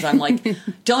cigarette. Because I'm like,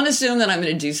 don't assume that I'm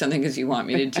going to do something because you want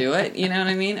me to do it. You know what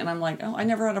I mean? And I'm like, oh, I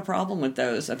never had a problem with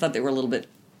those. I thought they were a little bit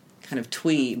kind of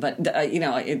twee, but,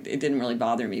 it didn't really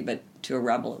bother me. But to a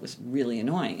rebel, it was really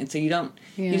annoying. And so you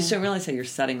just don't realize how you're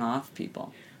setting off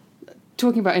people.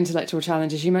 Talking about intellectual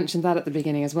challenges, you mentioned that at the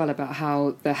beginning as well, about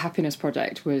how the Happiness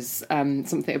Project was a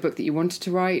book that you wanted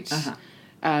to write.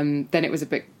 Then it was a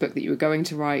book that you were going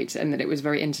to write, and that it was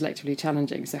very intellectually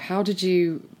challenging. So how did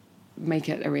you make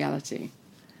it a reality?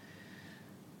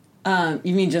 You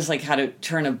mean just like how to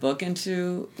turn a book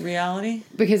into reality?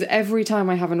 Because every time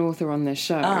I have an author on this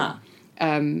show,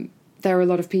 there are a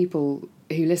lot of people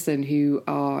who listen who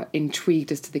are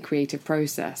intrigued as to the creative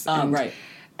process. Right.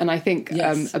 And I think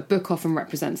a book often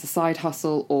represents a side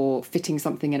hustle or fitting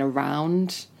something in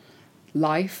around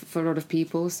life for a lot of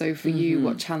people. So for you,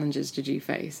 what challenges did you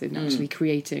face in actually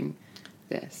creating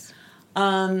this?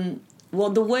 Well,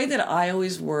 the way that I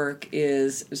always work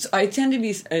is, I tend to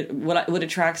be, what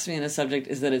attracts me in a subject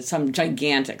is that it's some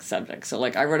gigantic subject. So,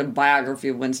 like, I wrote a biography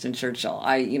of Winston Churchill.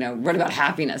 I, wrote about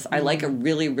happiness. I like a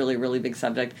really, really, really big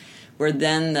subject, where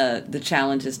then the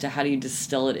challenge is to how do you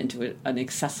distill it into an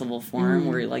accessible form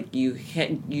where, like,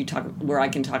 where I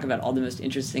can talk about all the most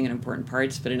interesting and important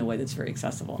parts, but in a way that's very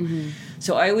accessible.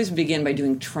 So I always begin by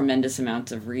doing tremendous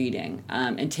amounts of reading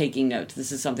and taking notes.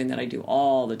 This is something that I do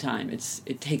all the time.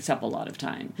 It takes up a lot of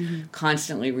time.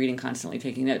 Constantly reading, constantly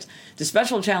taking notes. The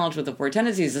special challenge with the 4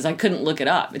 Tendencies is I couldn't look it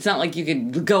up. It's not like you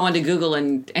could go onto Google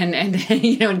and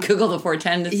Google the 4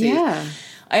 Tendencies. Yeah.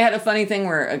 I had a funny thing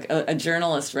where a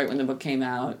journalist, right when the book came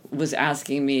out, was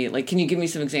asking me, like, can you give me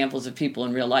some examples of people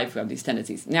in real life who have these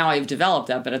tendencies? Now I've developed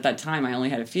that, but at that time I only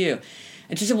had a few.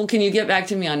 And she said, well, can you get back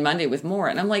to me on Monday with more?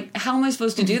 And I'm like, how am I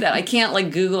supposed to do that? I can't,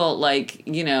 like, Google, like,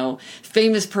 you know,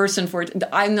 famous person for it.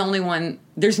 I'm the only one.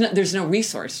 There's no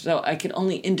resource. So I could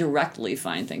only indirectly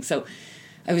find things. So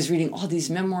I was reading all these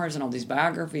memoirs and all these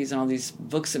biographies and all these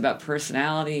books about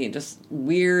personality and just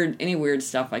any weird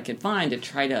stuff I could find to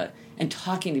try to, and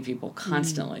talking to people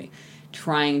constantly,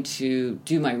 trying to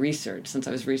do my research since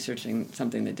I was researching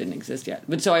something that didn't exist yet.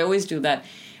 But so I always do that.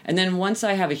 And then once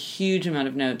I have a huge amount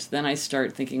of notes, then I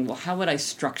start thinking, well, how would I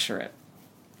structure it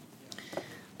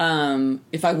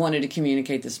if I wanted to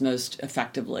communicate this most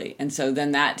effectively? And so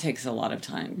then that takes a lot of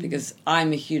time because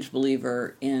I'm a huge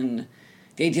believer in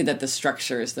the idea that the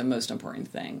structure is the most important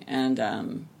thing. And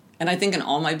I think in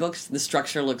all my books, the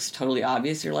structure looks totally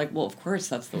obvious. You're like, well, of course,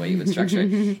 that's the way you would structure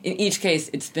it. In each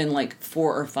case, it's been like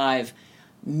 4 or 5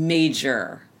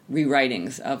 major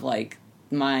rewritings of like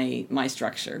my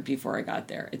structure before I got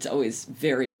there. It's always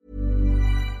very...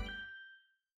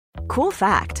 Cool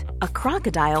fact, a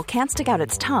crocodile can't stick out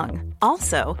its tongue.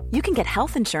 Also, you can get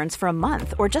health insurance for a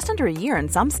month or just under a year in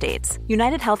some states.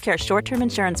 United Healthcare short-term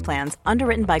insurance plans,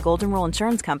 underwritten by Golden Rule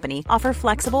Insurance Company, offer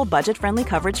flexible, budget-friendly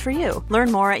coverage for you.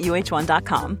 Learn more at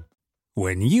uh1.com.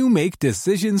 When you make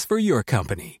decisions for your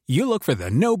company, you look for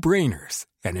the no-brainers.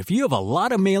 And if you have a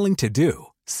lot of mailing to do,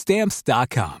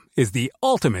 Stamps.com is the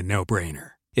ultimate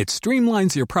no-brainer. It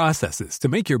streamlines your processes to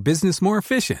make your business more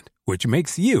efficient, which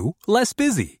makes you less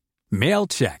busy. Mail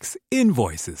checks,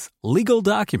 invoices, legal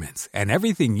documents, and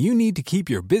everything you need to keep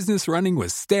your business running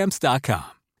with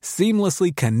Stamps.com.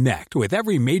 Seamlessly connect with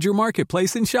every major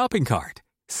marketplace and shopping cart.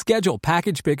 Schedule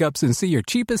package pickups and see your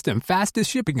cheapest and fastest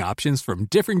shipping options from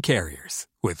different carriers.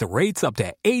 With rates up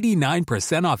to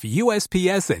 89% off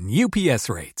USPS and UPS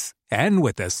rates. And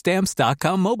with the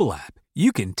Stamps.com mobile app,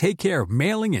 you can take care of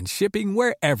mailing and shipping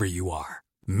wherever you are.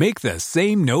 Make the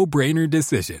same no-brainer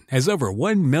decision as over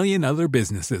 1 million other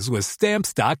businesses with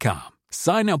Stamps.com.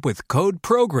 Sign up with code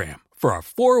PROGRAM for a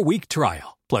 4-week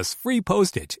trial, plus free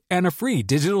postage and a free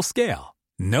digital scale.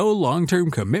 No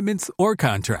long-term commitments or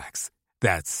contracts.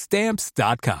 That's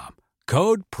Stamps.com.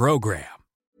 Code PROGRAM.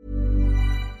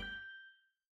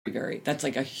 That's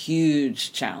like a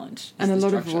huge challenge. And a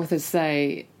lot of authors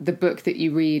say the book that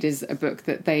you read is a book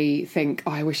that they think,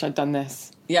 oh, I wish I'd done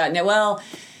this. Yeah, no, well...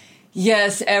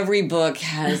 Yes, every book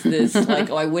has this, like,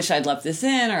 oh, I wish I'd left this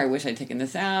in, or I wish I'd taken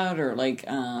this out, or like,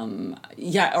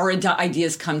 or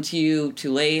ideas come to you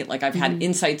too late. Like, I've had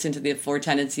insights into the 4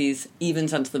 tendencies, even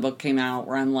since the book came out,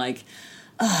 where I'm like,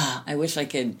 I wish I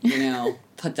could,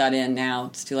 put that in now.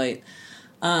 It's too late.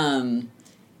 Volume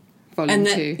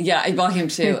 2. Yeah, volume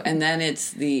 2. And then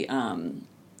it's the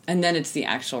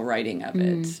actual writing of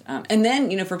it. And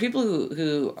then, for people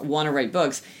who want to write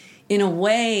books, in a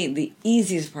way, the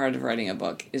easiest part of writing a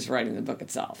book is writing the book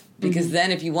itself. Because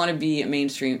then if you want to be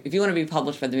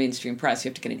published by the mainstream press, you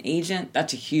have to get an agent.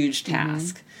 That's a huge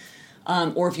task.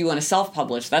 Or if you want to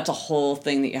self-publish, that's a whole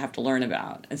thing that you have to learn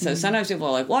about. And so sometimes people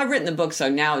are like, well, I've written the book, so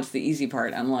now it's the easy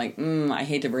part. I'm like, I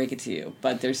hate to break it to you,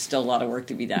 but there's still a lot of work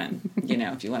to be done,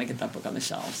 if you want to get that book on the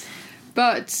shelves.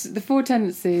 But the 4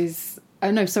 Tendencies...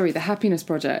 The Happiness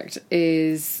Project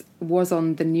was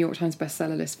on the New York Times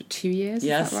bestseller list for 2 years.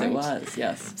 Yes, is that right? It was.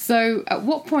 Yes. So, at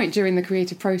what point during the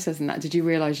creative process in that did you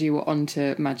realise you were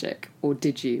onto magic, or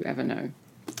did you ever know?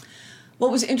 Well,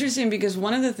 it was interesting because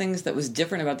one of the things that was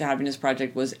different about the Happiness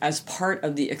Project was as part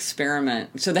of the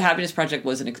experiment. So the Happiness Project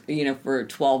was, for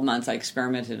 12 months I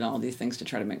experimented on all these things to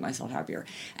try to make myself happier.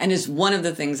 And as one of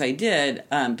the things I did,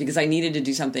 because I needed to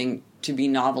do something to be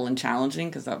novel and challenging,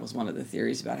 because that was one of the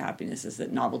theories about happiness, is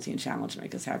that novelty and challenge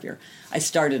make us happier. I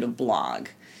started a blog.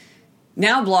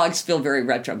 Now blogs feel very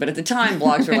retro, but at the time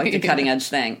blogs were like the cutting edge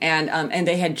thing. And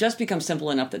they had just become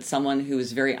simple enough that someone who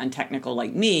was very untechnical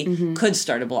like me could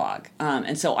start a blog.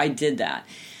 And so I did that.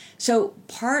 So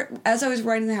as I was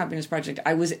writing The Happiness Project,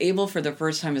 I was able for the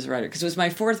first time as a writer, because it was my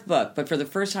 4th book, but for the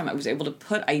first time I was able to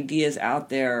put ideas out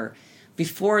there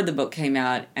before the book came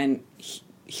out and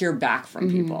hear back from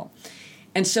people.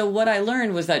 And so what I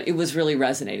learned was that it was really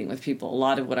resonating with people. A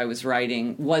lot of what I was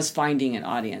writing was finding an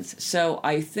audience. So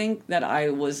I think that I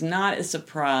was not as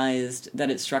surprised that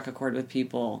it struck a chord with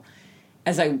people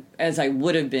as I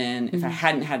would have been if I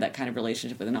hadn't had that kind of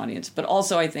relationship with an audience. But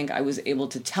also I think I was able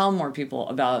to tell more people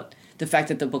about the fact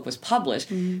that the book was published.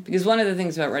 Because one of the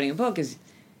things about writing a book is,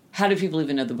 how do people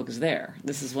even know the book is there?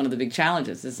 This is one of the big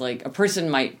challenges. It's like a person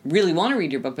might really want to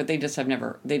read your book, but they just have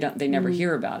never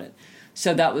hear about it.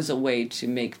 So that was a way to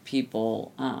make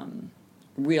people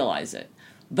realize it.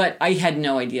 but I had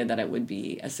no idea that it would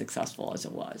be as successful as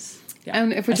it was. Yeah.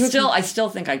 And if we're talking... I still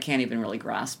think I can't even really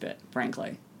grasp it,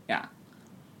 frankly. Yeah.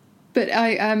 But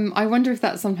I wonder if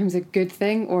that's sometimes a good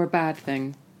thing or a bad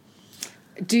thing.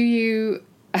 Do you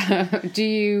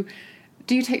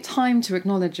take time to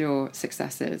acknowledge your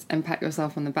successes and pat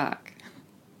yourself on the back?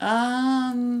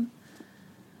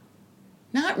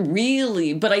 Not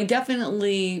really, but I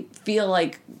definitely feel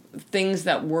like things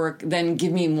that work then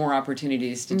give me more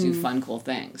opportunities to do fun, cool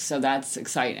things. So that's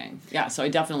exciting. Yeah, so I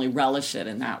definitely relish it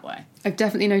in that way. I've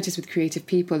definitely noticed with creative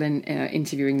people in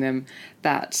interviewing them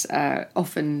that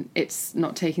often it's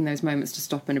not taking those moments to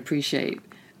stop and appreciate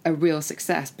a real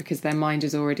success because their mind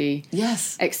has already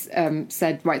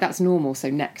said, right, that's normal, so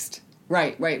next.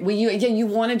 Right. Well, you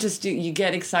want to just you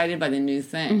get excited by the new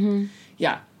thing. Mm-hmm.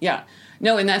 Yeah.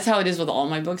 No, and that's how it is with all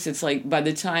my books. It's like by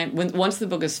the time once the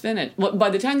book is finished, by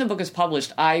the time the book is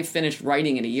published, I finished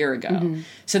writing it a year ago. Mm-hmm.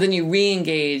 So then you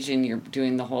re-engage and you're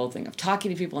doing the whole thing of talking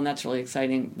to people, and that's really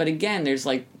exciting. But again, there's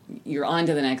like you're on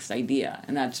to the next idea,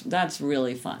 and that's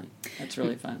really fun. That's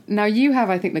really fun. Now you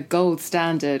have, I think, the gold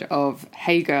standard of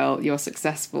 "Hey girl, you're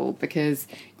successful" because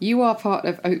you are part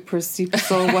of Oprah's Super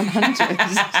Soul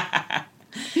 100.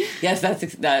 Yes,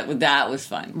 that was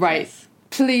fun. Right, yes.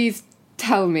 Please.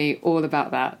 Tell me all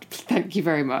about that. Thank you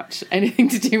very much. Anything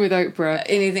to do with Oprah?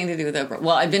 Anything to do with Oprah.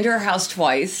 Well, I've been to her house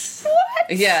twice.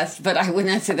 What? Yes, but I would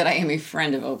not say that I am a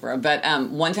friend of Oprah. But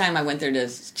one time I went there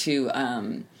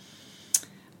to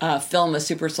film a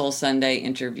Super Soul Sunday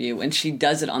interview, and she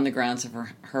does it on the grounds of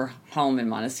her home in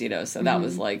Montecito. So that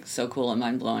was like so cool and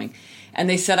mind-blowing. And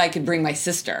they said I could bring my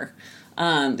sister.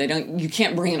 You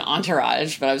can't bring an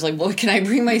entourage, but I was like, well, can I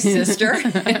bring my sister?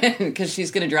 Because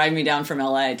she's going to drive me down from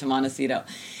LA to Montecito.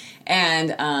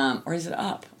 And, or is it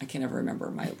up? I can never remember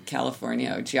my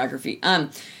California geography. So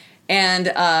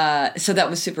that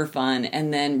was super fun.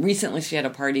 And then recently she had a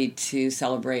party to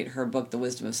celebrate her book, The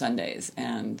Wisdom of Sundays.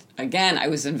 And again, I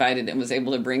was invited and was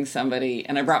able to bring somebody,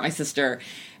 and I brought my sister.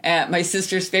 My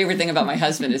sister's favorite thing about my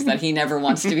husband is that he never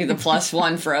wants to be the plus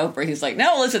one for Oprah. He's like,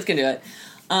 no, Elizabeth can do it.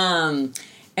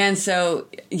 And so,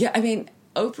 yeah, I mean,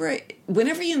 Oprah,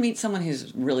 whenever you meet someone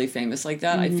who's really famous like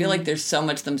that, I feel like there's so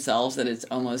much themselves that it's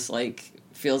almost like,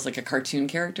 feels like a cartoon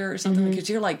character or something, because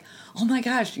you're like, oh my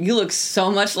gosh, you look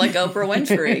so much like Oprah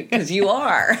Winfrey, because you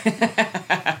are.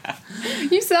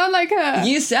 You sound like her.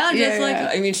 You sound just like her.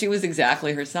 I mean, she was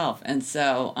exactly herself. And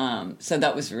so, so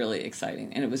that was really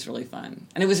exciting, and it was really fun.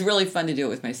 And it was really fun to do it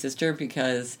with my sister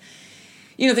because...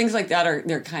 You know, things like that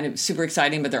they're kind of super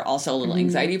exciting, but they're also a little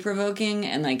anxiety provoking.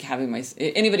 And like having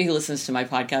anybody who listens to my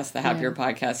podcast, the Happier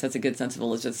Podcast, has a good sense of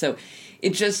Elizabeth. So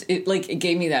it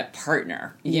gave me that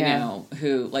partner, you know,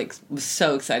 who like was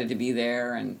so excited to be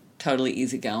there and totally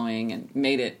easygoing and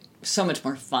made it so much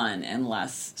more fun and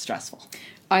less stressful.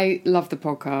 I love the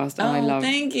podcast. And I love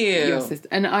thank you. Your sister.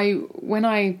 And when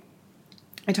I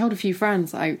told a few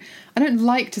friends, I don't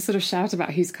like to sort of shout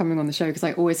about who's coming on the show because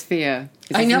I always fear.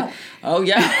 I know. Oh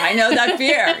yeah, I know that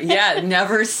fear. Yeah,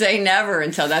 never say never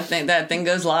until that thing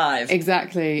goes live.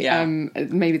 Exactly. Yeah.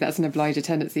 Maybe that's an obliger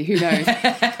tendency. Who knows?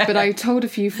 But I told a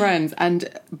few friends, and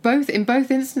in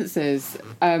both instances,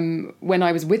 when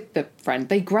I was with the friend,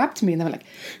 they grabbed me and they were like,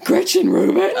 "Gretchen,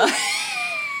 Rubin."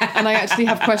 And I actually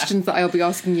have questions that I'll be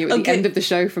asking you at the end of the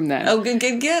show from them. Oh, good.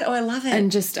 Oh, I love it.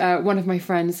 And just one of my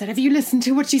friends said, have you listened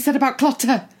to what she said about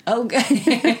clutter? Oh, good.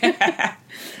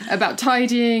 About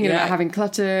tidying and about having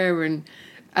clutter. And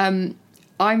I'm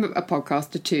a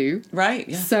podcaster too. Right.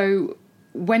 Yeah. So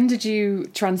when did you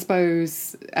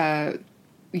transpose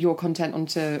your content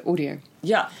onto audio?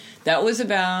 Yeah, that was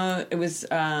about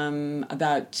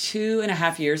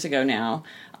 2.5 years ago now.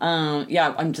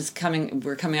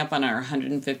 We're coming up on our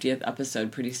 150th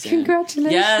episode pretty soon.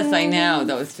 Congratulations. Yes, I know.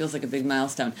 That feels like a big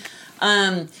milestone.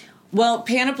 Well,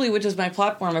 Panoply, which is my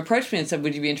platform, approached me and said,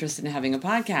 would you be interested in having a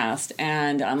podcast?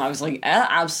 And I was like,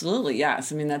 absolutely,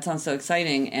 yes. I mean, that sounds so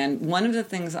exciting. And one of the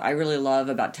things I really love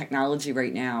about technology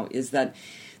right now is that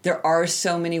there are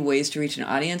so many ways to reach an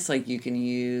audience. Like you can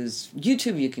use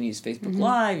YouTube, you can use Facebook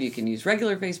Live, you can use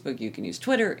regular Facebook, you can use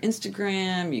Twitter,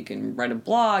 Instagram, you can write a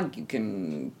blog, you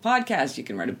can podcast, you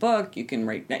can write a book, you can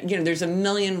write, there's a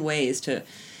million ways to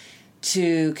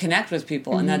connect with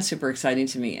people, and that's super exciting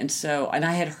to me. And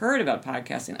I had heard about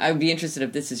podcasting. I would be interested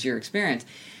if this is your experience,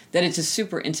 that it's a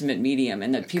super intimate medium,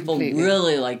 and that people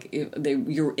really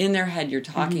you're in their head, you're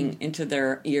talking into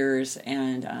their ears,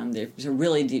 and there's a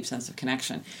really deep sense of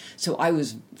connection. So I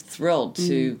was thrilled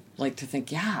to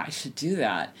think, I should do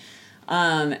that.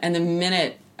 And the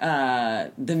minute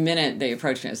they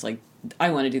approached me, I was like,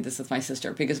 I want to do this with my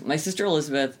sister, because my sister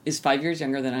Elizabeth is 5 years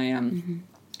younger than I am.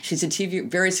 She's a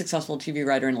very successful TV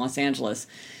writer in Los Angeles.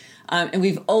 And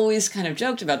we've always kind of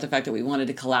joked about the fact that we wanted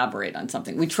to collaborate on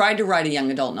something. We tried to write a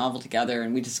young adult novel together,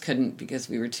 and we just couldn't because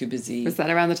we were too busy. Was that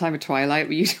around the time of Twilight?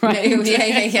 Were you trying?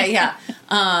 Yeah.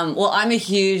 Well, I'm a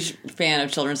huge fan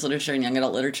of children's literature and young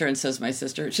adult literature, and so is my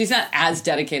sister. She's not as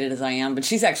dedicated as I am, but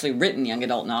she's actually written young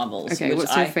adult novels. Okay,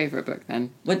 what's your favorite book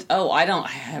then? I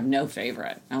have no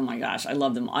favorite. Oh my gosh, I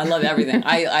love them. I love everything.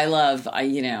 I love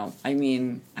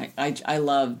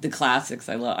the classics.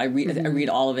 I read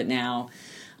all of it now.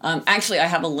 Actually, I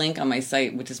have a link on my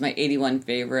site, which is my 81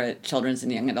 favorite children's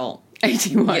and young adult.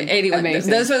 81. Yeah, 81. Amazing.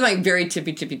 Those are like very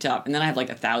tippy top. And then I have like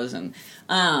 1,000.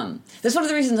 That's one of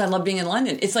the reasons I love being in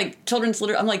London. It's like children's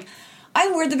literature. I'm like,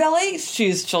 I'm where the ballet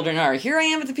shoes children are. Here I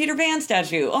am at the Peter Pan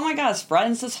statue. Oh my gosh,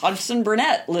 Frances Hodgson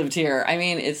Burnett lived here. I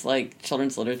mean, it's like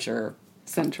children's literature.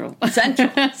 Central.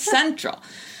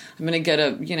 I'm going to go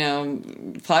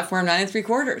to, platform 9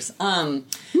 3/4.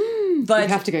 But you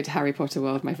have to go to Harry Potter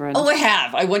World, my friend. Oh, I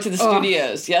have. I went to the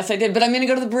studios. Yes, I did. But I'm going to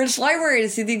go to the British Library to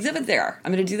see the exhibit there.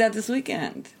 I'm going to do that this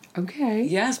weekend. Okay.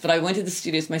 Yes, but I went to the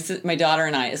studios. My daughter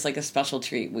and I, it's like a special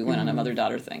treat. We went on a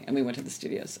mother-daughter thing, and we went to the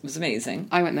studios. It was amazing.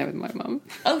 I went there with my mum.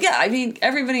 Oh, yeah. I mean,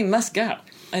 everybody must go.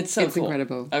 It's cool.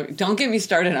 Incredible. Don't get me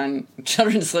started on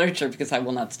children's literature because I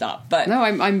will not stop. But no,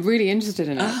 I'm really interested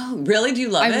in it. Oh, really? Do you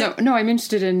love it? No, I'm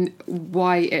interested in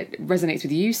why it resonates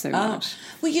with you so much.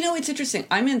 Well, it's interesting.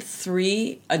 I'm in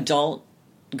 3 adult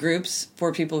groups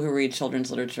for people who read children's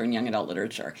literature and young adult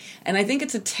literature. And I think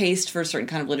it's a taste for a certain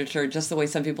kind of literature, just the way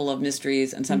some people love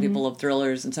mysteries and some people love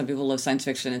thrillers and some people love science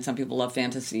fiction and some people love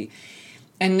fantasy.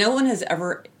 And no one has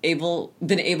ever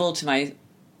been able to my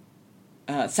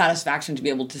satisfaction to be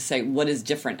able to say what is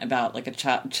different about like a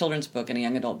children's book and a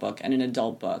young adult book and an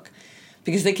adult book,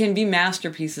 because they can be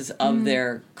masterpieces of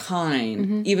their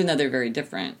kind, even though they're very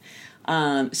different.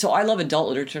 So I love adult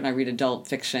literature, and I read adult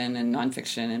fiction and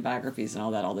nonfiction and biographies and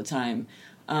all that all the time.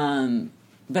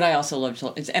 But I also love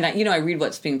children, and I read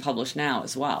what's being published now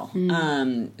as well.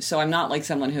 So I'm not like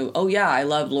someone who, I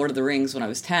loved Lord of the Rings when I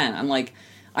was 10. I'm like,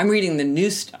 I'm reading the new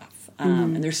stuff.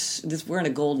 And we're in a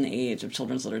golden age of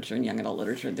children's literature and young adult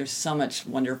literature. There's so much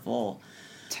wonderful,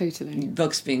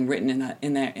 books being written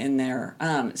in there.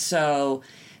 So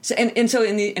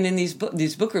in these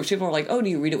book groups, people are like, "Oh,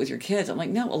 do you read it with your kids?" I'm like,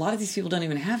 no. A lot of these people don't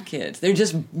even have kids. They're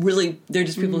just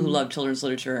people who love children's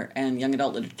literature and young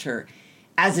adult literature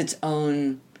as its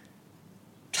own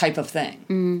type of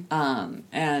thing.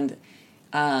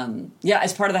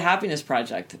 As part of the Happiness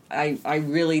Project, I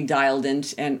really dialed in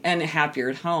and Happier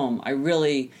at Home. I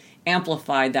really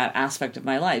amplified that aspect of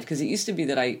my life, because it used to be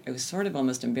that I was sort of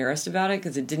almost embarrassed about it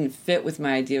because it didn't fit with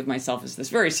my idea of myself as this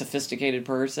very sophisticated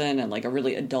person and like a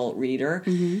really adult reader.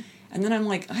 And then I'm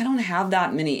like, I don't have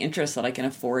that many interests that I can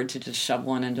afford to just shove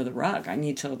one under the rug. I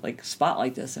need to like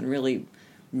spotlight this and really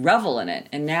revel in it.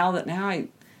 And now I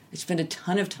spend a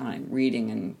ton of time reading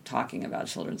and talking about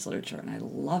children's literature, and I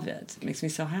love it. It makes me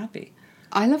so happy.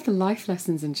 I love the life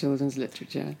lessons in children's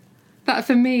literature. That,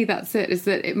 for me, that's it, is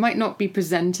that it might not be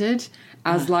presented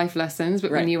as life lessons,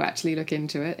 but when you actually look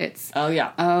into it, it's,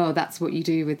 that's what you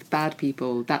do with bad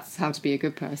people. That's how to be a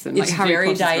good person. It's like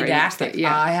very didactic.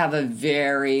 I have a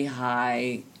very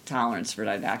high tolerance for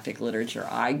didactic literature.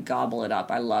 I gobble it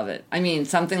up. I love it. I mean,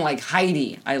 something like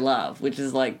Heidi I love, which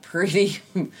is like pretty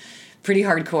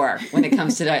hardcore when it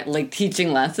comes to like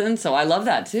teaching lessons. So I love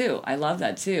that too.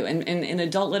 And in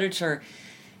adult literature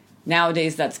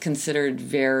nowadays, that's considered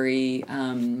very,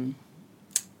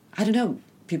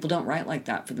 people don't write like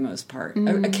that for the most part.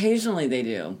 Occasionally they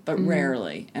do, but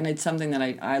rarely. And it's something that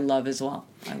I love as well.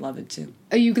 I love it too.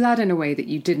 Are you glad in a way that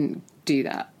you didn't do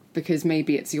that? Because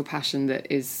maybe it's your passion that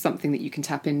is something that you can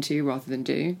tap into rather than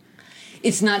do?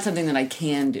 It's not something that I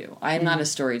can do. I am not a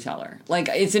storyteller. Like,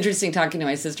 it's interesting talking to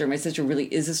my sister. My sister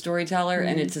really is a storyteller,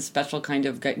 and it's a special kind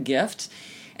of gift.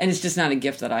 And it's just not a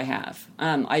gift that I have.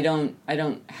 I don't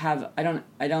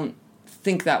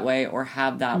think that way or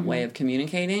have that way of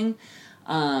communicating,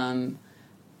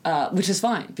 which is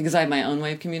fine because I have my own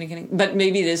way of communicating. But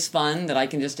maybe it is fun that I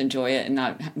can just enjoy it and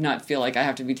not feel like I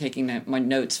have to be taking my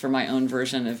notes for my own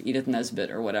version of Edith Nesbit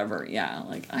or whatever. Yeah,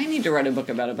 like I need to write a book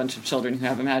about a bunch of children who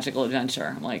have a magical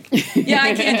adventure. I'm like, yeah,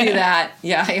 I can't do that.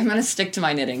 Yeah, I'm going to stick to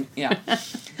my knitting. Yeah.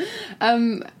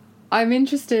 I'm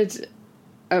interested.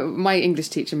 My English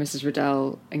teacher, Mrs.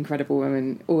 Riddell, incredible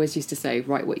woman, always used to say,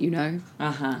 write what you know.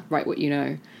 Write what you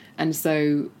know. And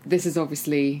so this is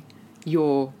obviously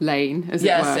your lane, as it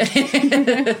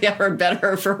were. Yeah, for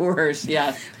better or for worse,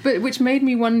 yes. But which made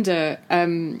me wonder,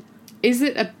 is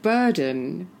it a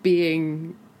burden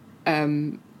being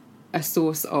a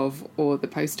source of, or the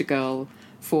poster girl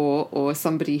for, or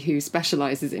somebody who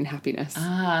specializes in happiness?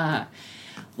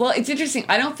 Well, it's interesting.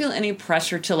 I don't feel any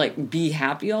pressure to, like, be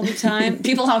happy all the time.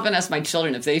 People often ask my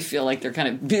children if they feel like they're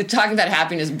kind of talking about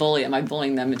happiness bully. Am I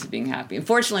bullying them into being happy?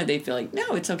 Unfortunately, they feel like,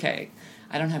 no, it's okay.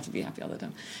 I don't have to be happy all the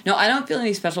time. No, I don't feel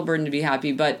any special burden to be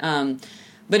happy, but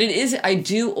it is, I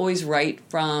do always write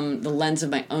from the lens of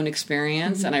my own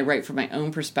experience, and I write from my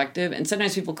own perspective. And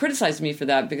sometimes people criticize me for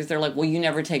that because they're like, well, you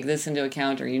never take this into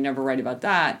account, or you never write about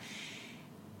that.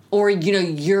 Or, you know,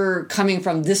 you're coming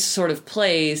from this sort of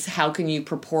place. How can you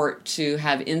purport to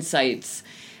have insights?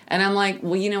 And I'm like,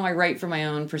 well, you know, I write from my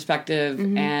own perspective,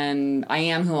 and I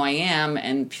am who I am.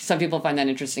 And some people find that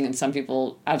interesting, and some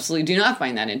people absolutely do not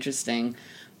find that interesting.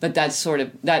 But that's sort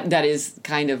of, that is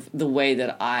kind of the way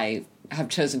that I have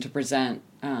chosen to present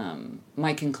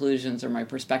my conclusions or my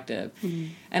perspective.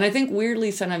 And I think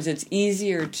weirdly, sometimes it's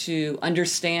easier to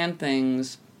understand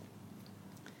things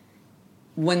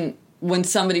when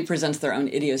somebody presents their own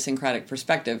idiosyncratic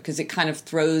perspective, because it kind of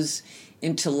throws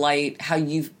into light how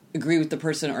you agree with the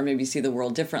person or maybe see the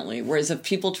world differently. Whereas if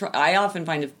people I often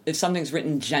find if something's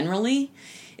written generally,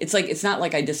 it's like, it's not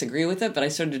like I disagree with it, but I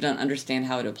sort of don't understand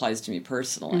how it applies to me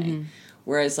personally.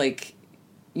 Whereas, like,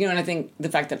 you know, and I think the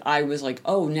fact that I was like,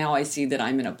 oh, now I see that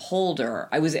I'm an upholder,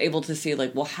 I was able to see,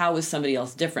 like, well, how is somebody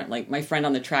else different? Like my friend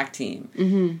on the track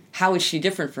team, how is she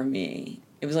different from me?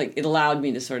 It was like, it allowed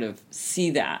me to sort of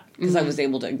see that, because I was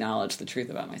able to acknowledge the truth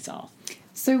about myself.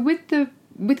 So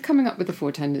with coming up with the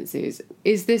 4 tendencies,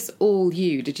 is this all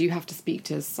you? Did you have to speak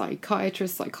to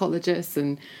psychiatrists, psychologists,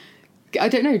 and I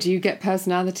don't know, do you get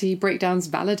personality breakdowns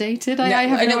validated? I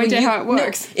have no idea how it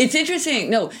works. No, it's interesting.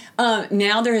 No,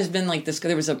 now there has been like this,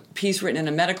 there was a piece written in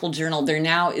a medical journal. There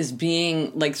now is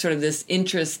being like sort of this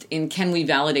interest in, can we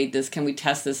validate this? Can we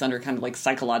test this under kind of like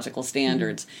psychological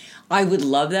standards? I would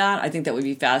love that. I think that would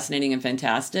be fascinating and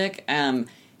fantastic.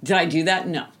 Did I do that?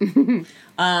 No.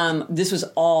 This was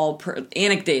all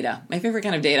anecdata. My favorite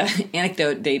kind of data.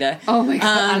 Anecdote data. Oh my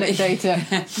God,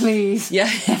 anecdata. Please. Yeah.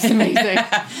 That's amazing.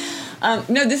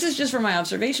 No, this is just from my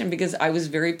observation, because I was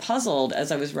very puzzled as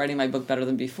I was writing my book Better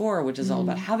Than Before, which is all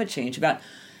about habit change, about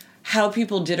how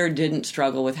people did or didn't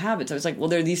struggle with habits. I was like, well,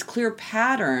 there are these clear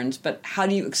patterns, but how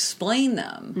do you explain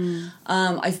them?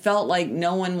 I felt like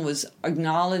no one was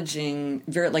acknowledging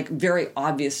very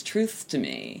obvious truths to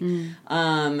me.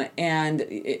 And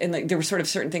like there were sort of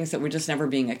certain things that were just never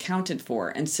being accounted for.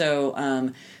 And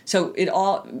so,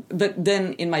 but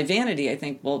then in my vanity, I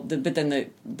think, well, but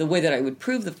then the way that I would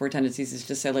prove the 4 tendencies is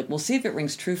just say, like, well, see if it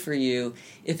rings true for you,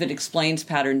 if it explains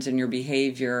patterns in your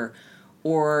behavior,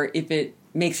 or if it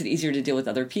makes it easier to deal with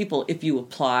other people if you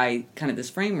apply kind of this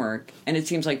framework. And it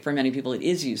seems like for many people it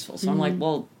is useful. So I'm like,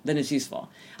 well, then it's useful.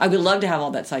 I would love to have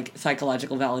all that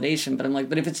psychological validation, but I'm like,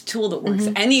 but if it's a tool that works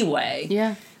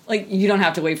anyway, like, you don't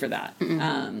have to wait for that.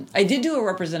 I did do a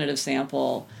representative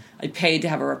sample. I paid to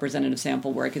have a representative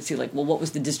sample where I could see, like, well, what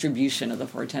was the distribution of the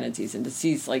 4 tendencies, and to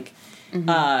see, like,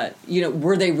 you know,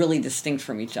 were they really distinct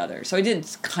from each other? So I did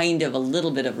kind of a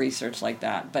little bit of research like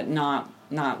that, but not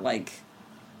like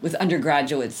with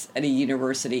undergraduates at a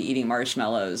university eating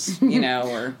marshmallows, you know,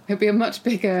 or... It'd be a much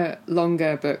bigger,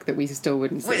 longer book that we still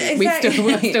wouldn't see. Exactly.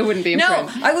 We still wouldn't be in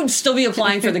print. No, I would still be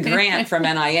applying for the grant from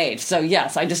NIH. So,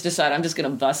 yes, I just decided I'm just going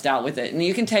to bust out with it. And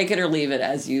you can take it or leave it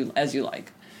as you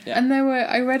like. Yeah. And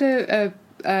I read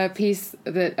a piece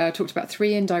that talked about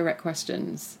 3 indirect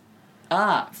questions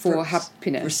for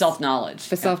happiness. For self-knowledge.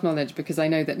 For self-knowledge, because I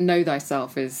know that know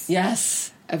thyself is...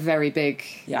 Yes. A very big...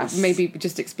 Yes. Maybe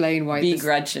just explain why... Be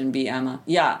Gretchen, be Emma.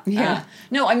 Yeah.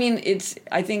 No, I mean,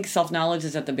 I think self-knowledge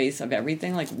is at the base of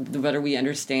everything. Like, the better we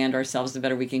understand ourselves, the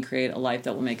better we can create a life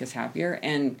that will make us happier.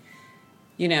 And,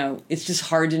 you know, it's just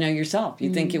hard to know yourself.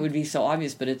 You think it would be so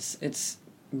obvious, but it's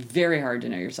very hard to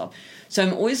know yourself. So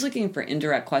I'm always looking for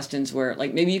indirect questions where,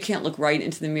 like, maybe you can't look right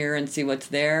into the mirror and see what's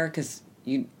there, because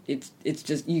it's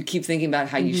just you keep thinking about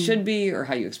how you should be, or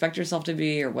how you expect yourself to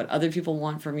be, or what other people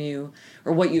want from you,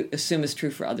 or what you assume is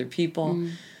true for other people.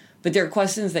 But there are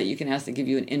questions that you can ask that give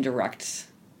you an indirect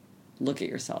look at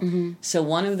yourself. So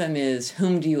one of them is,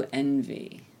 whom do you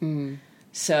envy?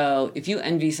 So if you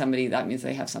envy somebody, that means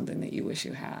they have something that you wish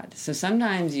you had. So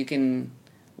sometimes you can,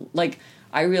 like,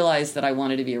 I realized that I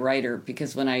wanted to be a writer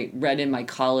because when I read in my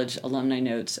college alumni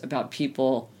notes about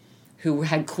people who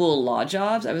had cool law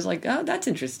jobs, I was like, oh, that's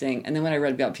interesting. And then when I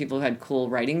read about people who had cool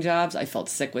writing jobs, I felt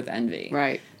sick with envy.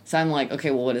 Right. So I'm like, okay,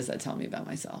 well, what does that tell me about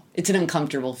myself? It's an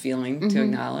uncomfortable feeling to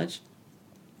acknowledge.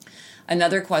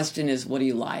 Another question is, what do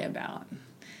you lie about?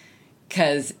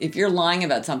 Because if you're lying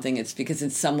about something, it's because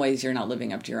in some ways you're not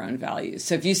living up to your own values.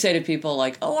 So if you say to people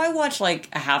like, oh, I watch like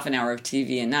a half an hour of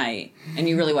TV a night, and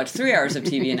you really watch 3 hours of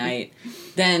TV a night,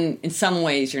 then in some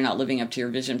ways you're not living up to your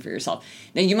vision for yourself.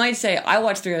 Now you might say, I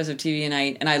watch 3 hours of TV a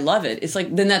night and I love it. It's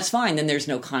like, then that's fine. Then there's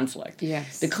no conflict.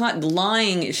 Yes. The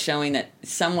lying is showing that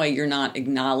some way you're not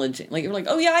acknowledging. Like you're like,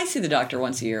 oh yeah, I see the doctor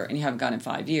once a year, and you haven't gone in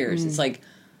 5 years. It's like,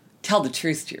 tell the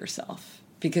truth to yourself.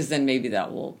 Because then maybe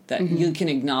you can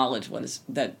acknowledge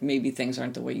that maybe things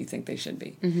aren't the way you think they should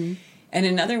be. Mm-hmm. And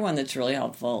another one that's really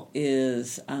helpful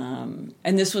is, and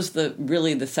this was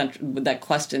that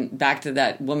question back to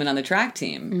that woman on the track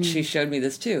team. Mm-hmm. She showed me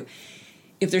this too.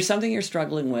 If there's something you're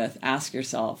struggling with, ask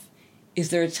yourself,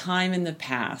 is there a time in the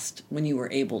past when you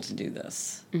were able to do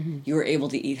this? Mm-hmm. You were able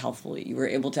to eat healthfully. You were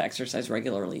able to exercise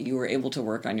regularly. You were able to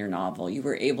work on your novel. You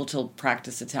were able to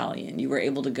practice Italian. You were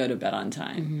able to go to bed on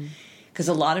time. Mm-hmm. Because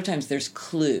a lot of times there's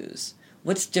clues.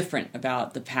 What's different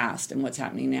about the past and what's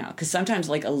happening now? Because sometimes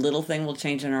like a little thing will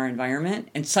change in our environment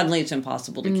and suddenly it's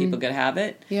impossible to keep a good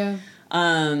habit. Yeah.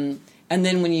 And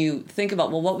then when you think about,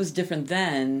 well, what was different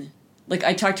then? Like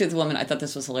I talked to the woman, I thought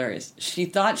this was hilarious. She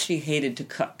thought she hated to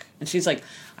cook. And she's like,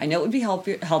 I know it would be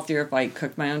healthier if I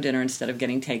cooked my own dinner instead of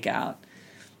getting takeout.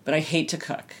 But I hate to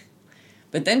cook.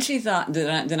 But then she thought,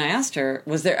 then I asked her,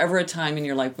 was there ever a time in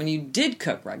your life when you did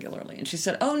cook regularly? And she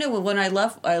said, oh, no, when I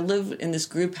lived in this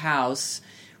group house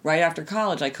right after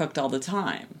college, I cooked all the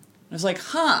time. I was like,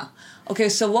 huh, okay,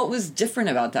 so what was different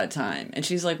about that time? And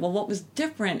she's like, well, what was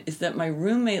different is that my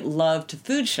roommate loved to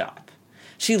food shop.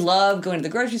 She loved going to the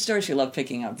grocery store. She loved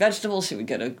picking up vegetables. She would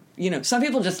go to, some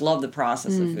people just love the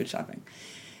process of food shopping.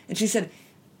 And she said,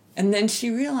 and then she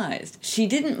realized she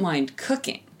didn't mind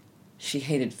cooking. She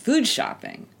hated food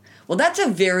shopping. Well, that's a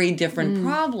very different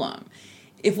problem.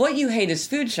 If what you hate is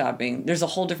food shopping, there's a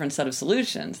whole different set of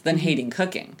solutions than hating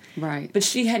cooking. Right. But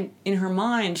she had, in her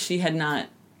mind, she had not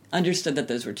understood that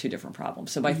those were two different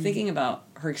problems. So by thinking about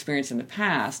her experience in the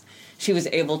past, she was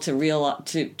able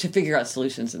to figure out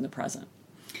solutions in the present.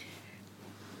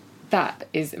 That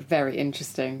is very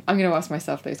interesting. I'm going to ask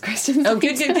myself those questions. Oh,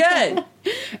 good.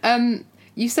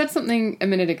 You said something a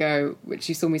minute ago, which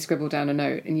you saw me scribble down a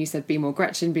note, and you said, be more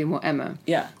Gretchen, be more Emma.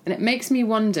 Yeah. And it makes me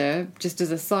wonder, just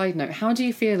as a side note, how do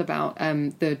you feel about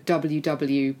the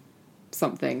WW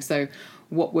something? So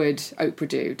what would Oprah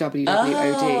do? WWOD.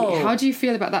 Oh. How do you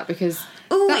feel about that? Because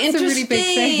that's a really big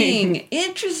thing.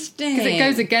 Interesting. Because it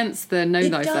goes against the know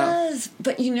thyself. It does.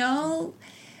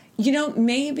 But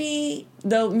maybe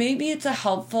it's a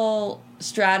helpful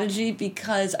strategy,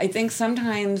 because I think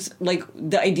sometimes like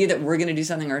the idea that we're going to do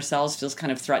something ourselves feels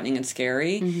kind of threatening and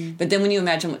scary. Mm-hmm. But then when you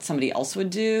imagine what somebody else would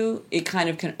do, it kind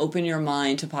of can open your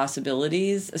mind to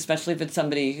possibilities, especially if it's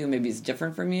somebody who maybe is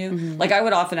different from you. Mm-hmm. Like I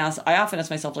often ask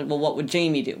myself, like, well, what would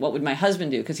Jamie do? What would my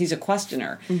husband do? Because he's a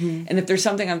questioner. Mm-hmm. And if there's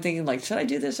something I'm thinking like, should I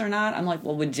do this or not? I'm like,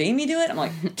 well, would Jamie do it? I'm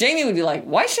like, Jamie would be like,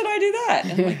 why should I do that?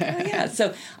 And I'm like, oh, yeah.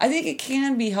 So I think it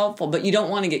can be helpful, but you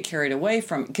don't want to get carried away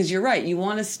from it, because you're right. You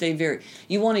want to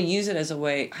you want to use it as a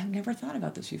way, I've never thought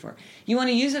about this before. You want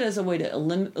to use it as a way to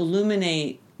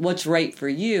illuminate what's right for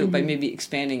you by maybe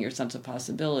expanding your sense of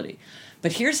possibility.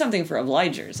 But here's something for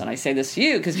obligers, and I say this to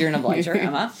you because you're an obliger,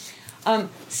 Emma.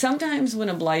 Sometimes when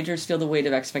obligers feel the weight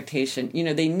of expectation,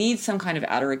 they need some kind of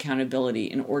outer accountability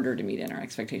in order to meet inner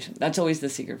expectations. That's always the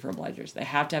secret for obligers. They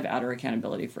have to have outer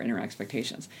accountability for inner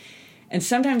expectations. And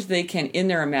sometimes they can, in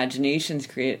their imaginations,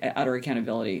 create outer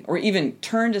accountability, or even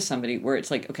turn to somebody where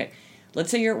it's like, okay, let's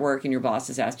say you're at work and your boss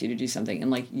has asked you to do something, and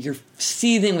like you're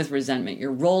seething with resentment,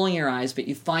 you're rolling your eyes, but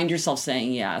you find yourself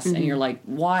saying yes, and you're like,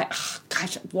 why?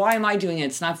 Gosh, why am I doing it?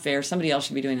 It's not fair. Somebody else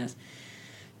should be doing this.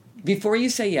 Before you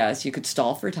say yes, you could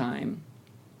stall for time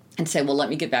and say, well, let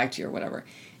me get back to you or whatever.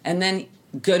 And then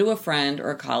go to a friend or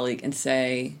a colleague and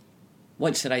say,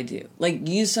 what should I do? Like,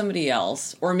 use somebody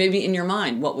else, or maybe in your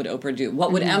mind, what would Oprah do?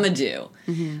 What would Emma do?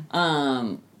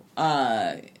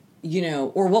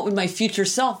 Or what would my future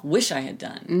self wish I had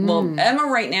done? Well, Emma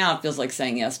right now feels like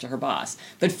saying yes to her boss.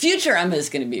 But future Emma is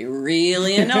going to be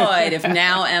really annoyed if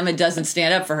now Emma doesn't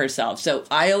stand up for herself. So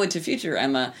I owe it to future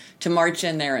Emma to march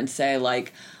in there and say,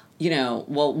 like,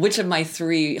 well, which of my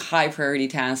 3 high priority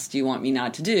tasks do you want me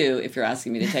not to do if you're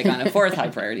asking me to take on a 4th high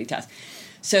priority task?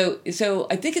 So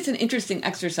I think it's an interesting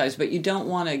exercise, but you don't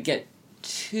want to get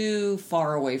too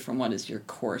far away from what is your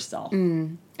core self.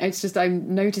 It's just, I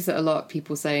notice that a lot of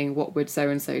people saying, what would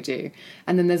so-and-so do?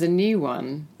 And then there's a new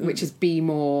one, which is be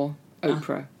more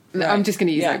Oprah. Right. I'm just going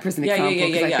to use Oprah as an example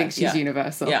because I think she's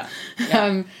universal.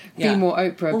 Be more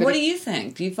Oprah. Well, what do you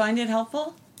think? Do you find it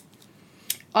helpful?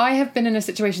 I have been in a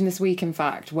situation this week, in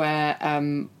fact, where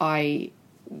I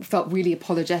felt really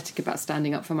apologetic about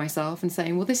standing up for myself and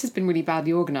saying, well, this has been really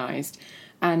badly organised,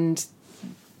 and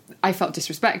I felt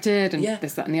disrespected and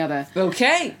this, that and the other.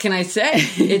 Okay, can I say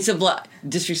it's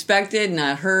disrespected,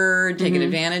 not heard, taken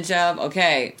advantage of?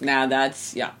 Okay, now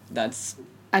that's.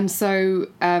 And so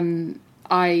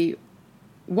I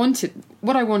wanted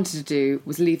to do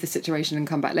was leave the situation and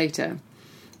come back later,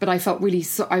 but I felt really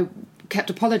I kept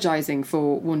apologising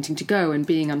for wanting to go and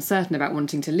being uncertain about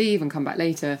wanting to leave and come back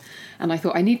later, and I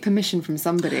thought I need permission from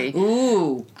somebody.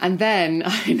 Ooh. And then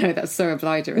I know that's so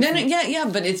obliger.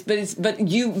 But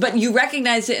you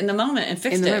recognized it in the moment and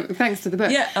fixed it thanks to the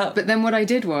book. Yeah. But then what I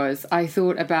did was I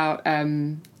thought about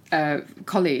a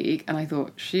colleague, and I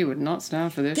thought she would not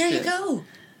stand for this. There shit. you go.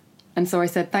 And so I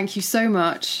said, "Thank you so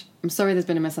much. I'm sorry there's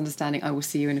been a misunderstanding. I will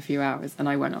see you in a few hours." And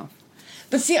I went off.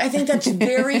 But see, I think that's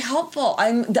very helpful.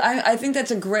 I think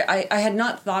that's a great. I had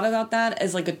not thought about that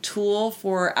as like a tool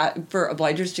for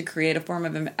obligers to create a form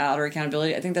of outer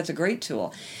accountability. I think that's a great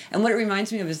tool. And what it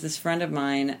reminds me of is this friend of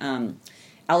mine,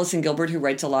 Allison Gilbert, who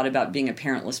writes a lot about being a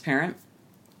parentless parent.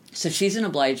 So she's an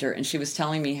obliger, and she was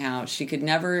telling me how she could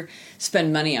never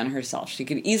spend money on herself. She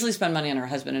could easily spend money on her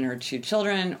husband and her 2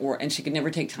 children, and she could never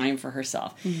take time for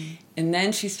herself. Mm-hmm. And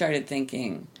then she started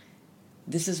thinking,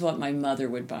 this is what my mother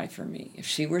would buy for me. If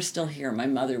she were still here, my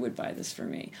mother would buy this for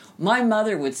me. My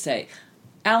mother would say,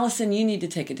 Allison, you need to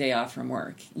take a day off from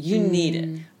work. You need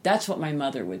it. That's what my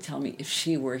mother would tell me if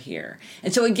she were here.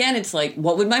 And so again, it's like,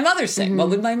 what would my mother say? Mm-hmm. What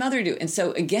would my mother do? And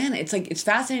so again, it's like, it's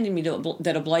fascinating to me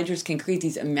that obligers can create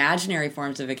these imaginary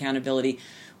forms of accountability,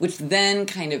 which then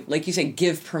kind of, like you say,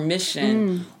 give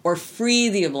permission or free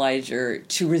the obliger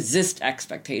to resist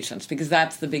expectations, because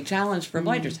that's the big challenge for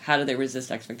obligers. How do they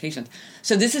resist expectations?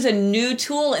 So this is a new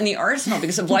tool in the arsenal,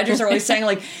 because obligers are always saying,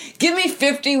 like, give me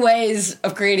 50 ways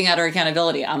of creating outer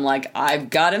accountability. I'm like, I've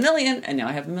got 1 million, and now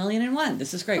I have 1,000,001.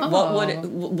 This is great.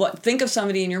 What? Think of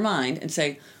somebody in your mind and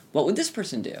say, what would this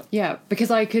person do? Yeah, because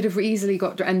I could have easily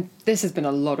got, and this has been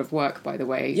a lot of work, by the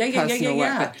way, personal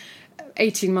work, but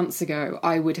 18 months ago,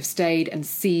 I would have stayed and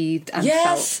seethed and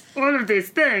felt all of these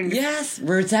things. Yes,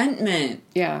 resentment.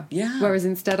 Yeah. Whereas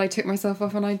instead, I took myself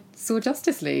off and I saw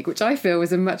Justice League, which I feel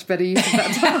was a much better use of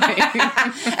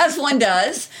that time. As one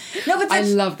does. No, but I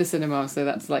love the cinema, so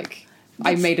that's like,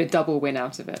 I made a double win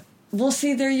out of it. Well,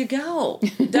 see, there you go.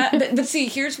 But see,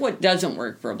 here's what doesn't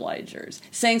work for obligers.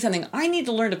 Saying something, I need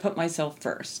to learn to put myself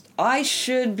first. I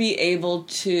should be able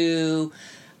to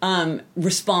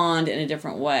respond in a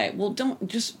different way. Well, don't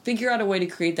just figure out a way to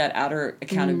create that outer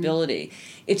accountability.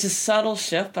 It's a subtle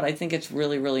shift, but I think it's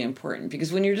really, really important,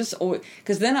 because when you're just,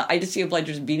 because then I just see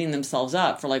obligers beating themselves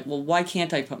up for like, well, why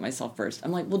can't I put myself first?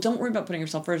 I'm like, well, don't worry about putting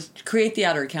yourself first. Create the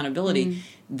outer accountability.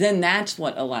 Then that's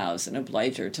what allows an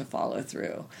obliger to follow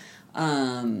through.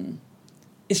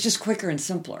 It's just quicker and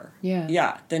simpler.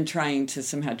 Than trying to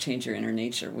somehow change your inner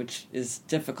nature, which is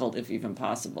difficult, if even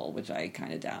possible, which I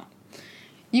kind of doubt.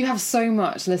 You have so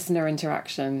much listener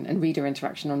interaction and reader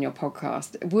interaction on your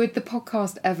podcast. Would the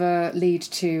podcast ever lead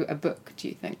to a book, do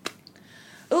you think?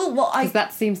 Oh, well, because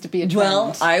that seems to be a trend.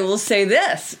 Well, I will say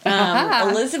this.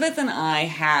 Elizabeth and I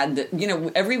had,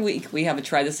 every week we have a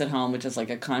try this at home, which is like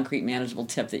a concrete, manageable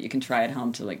tip that you can try at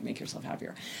home to like make yourself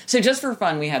happier. So just for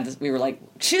fun, we had this. We were like,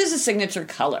 choose a signature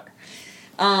color.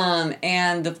 Do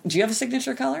you have a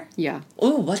signature color? Yeah.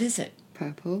 Oh, what is it?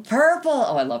 Purple. Purple.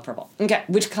 Oh, I love purple. Okay,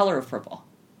 which color of purple?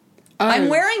 I'm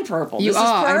wearing purple. You this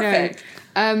are, is perfect.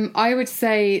 I know. I would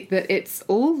say that it's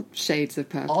all shades of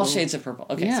purple. All shades of purple.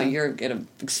 Okay, so you're at an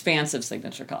expansive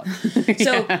signature color.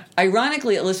 So,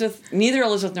 ironically, neither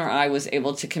Elizabeth nor I was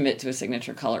able to commit to a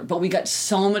signature color, but we got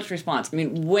so much response. I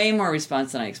mean, way more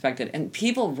response than I expected. And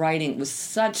people writing with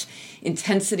such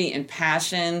intensity and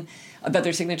passion about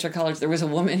their signature colors. There was a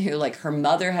woman who, like, her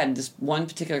mother had this one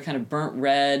particular kind of burnt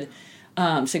red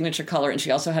signature color, and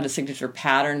she also had a signature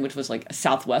pattern, which was like a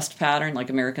Southwest pattern, like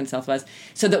American Southwest,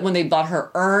 so that when they bought her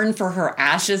urn for her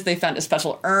ashes, they found a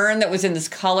special urn that was in this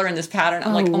color and this pattern.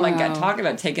 I'm oh my God, talk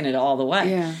about taking it all the way.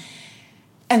 Yeah.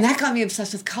 And that got me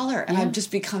obsessed with color, and I've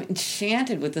just become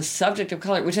enchanted with the subject of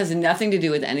color, which has nothing to do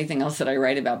with anything else that I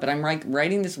write about, but I'm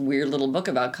writing this weird little book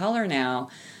about color now,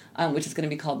 which is going to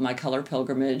be called My Color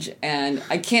Pilgrimage. And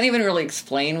I can't even really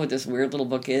explain what this weird little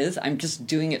book is. I'm just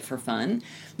doing it for fun.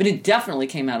 But it definitely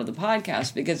came out of the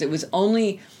podcast, because it was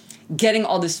only getting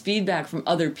all this feedback from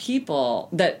other people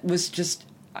that was just,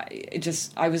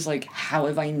 I was like, how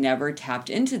have I never tapped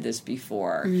into this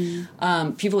before?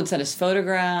 People would send us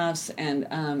photographs, and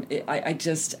I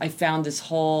found this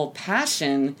whole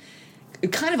passion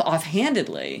kind of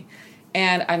offhandedly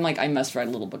And I'm like, I must write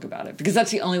a little book about it, because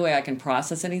that's the only way I can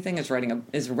process anything is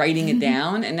writing it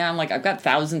down. And now I'm like, I've got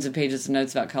thousands of pages of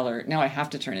notes about color. Now I have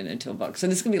to turn it into a book. So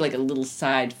this can be like a little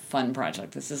side fun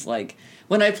project. This is like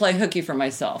when I play hooky for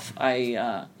myself,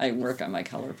 I work on my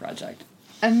color project.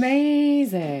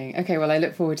 Amazing. Okay, well, I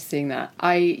look forward to seeing that.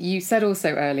 You said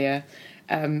also earlier,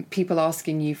 people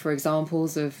asking you for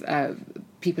examples of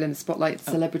people in the spotlight,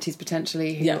 celebrities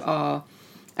potentially, who are,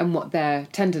 and what their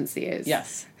tendency is.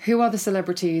 Yes. Who are the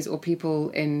celebrities or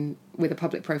people with a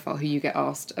public profile who you get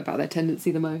asked about their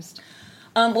tendency the most?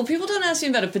 Well, people don't ask me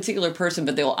about a particular person,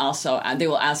 but they will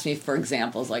ask me for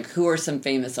examples, like who are some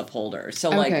famous upholders. So,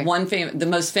 like the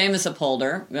most famous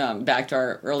upholder, back to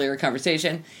our earlier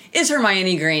conversation, is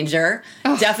Hermione Granger.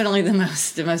 Oh. Definitely the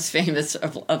most famous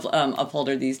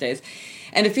upholder these days.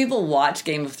 And if people watch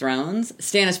Game of Thrones,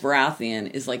 Stannis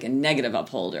Baratheon is like a negative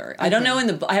upholder. Okay. I don't know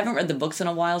I haven't read the books in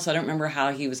a while, so I don't remember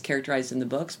how he was characterized in the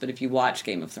books. But if you watch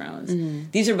Game of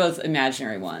Thrones, these are both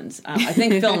imaginary ones. I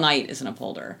think Phil Knight is an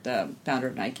upholder, the founder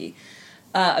of Nike.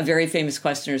 A very famous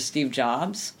questioner is Steve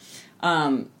Jobs.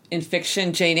 In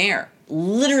fiction, Jane Eyre.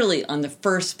 Literally on the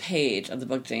first page of the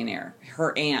book Jane Eyre,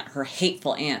 her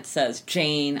hateful aunt says,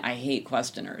 "Jane, I hate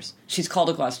questioners." She's called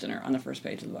a questioner on the first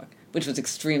page of the book, which was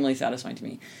extremely satisfying to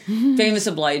me. Famous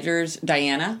obligers,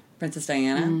 Princess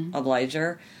Diana,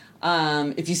 obliger.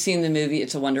 If you've seen the movie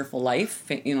It's a Wonderful Life,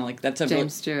 that's a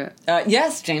James Stewart.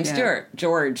 Yes, James Stewart.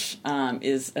 George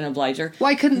is an obliger.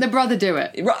 Why couldn't the brother do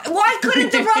it? Why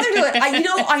couldn't the brother do it?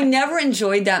 I never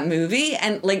enjoyed that movie,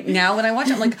 and like now when I watch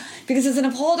it, I'm like, because as an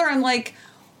upholder, I'm like,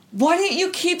 why didn't you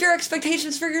keep your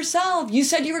expectations for yourself? You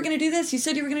said you were going to do this. You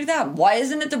said you were going to do that. Why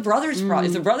isn't it the brother's problem?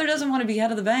 If the brother doesn't want to be head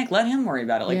of the bank, let him worry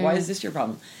about it. Why is this your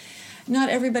problem? Not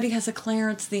everybody has a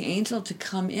Clarence the Angel to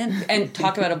come in and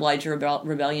talk about obliger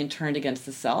rebellion turned against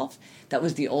the self. That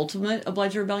was the ultimate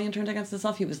obliger rebellion turned against the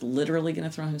self. He was literally going to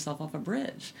throw himself off a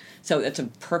bridge. So that's a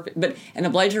perfect... But an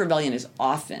obliger rebellion is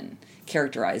often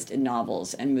characterized in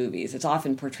novels and movies. It's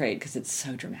often portrayed because it's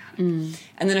so dramatic. And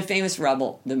then a famous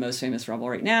rebel, the most famous rebel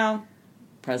right now,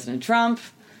 President Trump.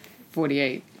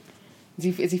 48.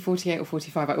 Is he 48 or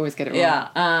 45? I always get it wrong.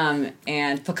 Yeah,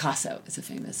 and Picasso is a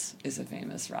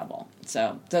famous rebel.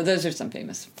 So those are some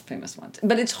famous ones.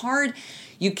 But it's hard.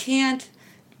 You can't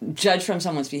judge from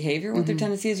someone's behavior what their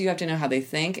tendency is. You have to know how they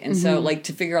think. And so, like,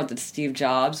 to figure out that Steve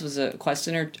Jobs was a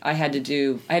questioner, I had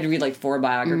to read like 4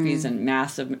 biographies and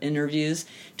massive interviews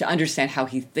to understand how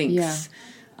he thinks.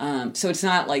 Yeah. So it's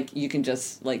not like you can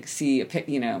just like see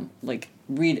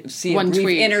see one a brief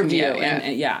tweet interview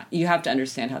and you have to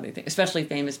understand how they think, especially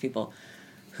famous people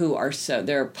who are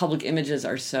their public images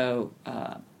are so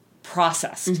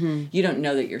processed. You don't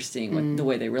know that you're seeing the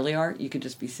way they really are. You could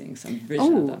just be seeing some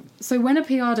vision of them. So when a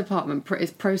PR department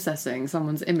is processing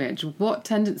someone's image, what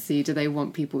tendency do they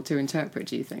want people to interpret,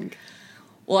 do you think?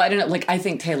 Well, I don't know. Like, I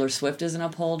think Taylor Swift is an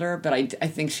upholder, but I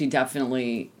think she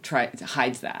definitely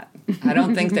hides that. I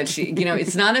don't think that she,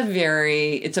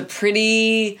 it's a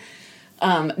pretty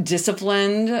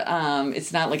disciplined.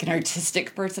 It's not like an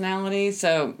artistic personality.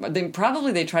 So they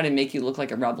try to make you look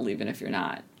like a rebel even if you're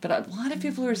not. But a lot of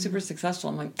people who are super successful,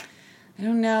 I'm like, I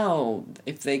don't know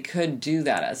if they could do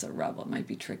that as a rebel. It might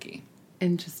be tricky.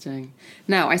 Interesting.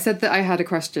 Now, I said that I had a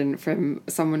question from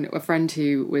a friend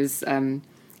who was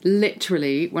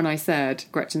literally, when I said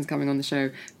Gretchen's coming on the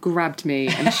show, grabbed me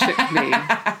and shook me.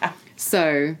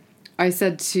 So I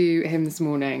said to him this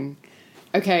morning,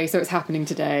 okay, so it's happening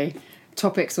today.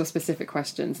 Topics or specific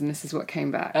questions, and this is what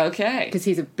came back. Okay. Because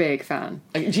he's a big fan.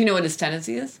 Do you know what his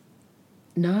tendency is?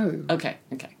 No. Okay.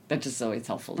 That's just always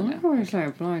helpful to know. Oh, so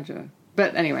obliger.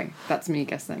 But anyway, that's me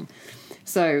guessing.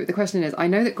 So the question is, I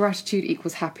know that gratitude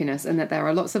equals happiness and that there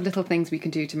are lots of little things we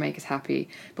can do to make us happy,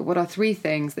 but what are 3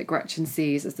 things that Gretchen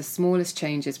sees as the smallest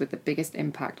changes with the biggest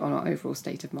impact on our overall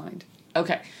state of mind?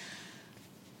 Okay.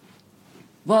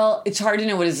 Well, it's hard to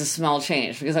know what is a small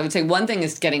change, because I would say one thing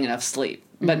is getting enough sleep.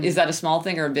 But is that a small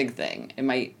thing or a big thing?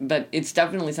 But it's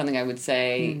definitely something I would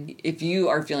say if you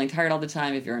are feeling tired all the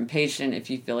time, if you're impatient, if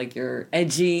you feel like you're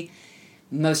edgy,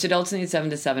 most adults need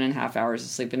 7 to 7.5 hours of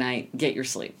sleep a night. Get your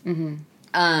sleep.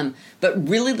 But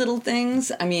really little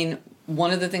things,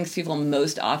 one of the things people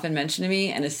most often mention to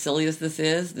me, and as silly as this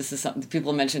is something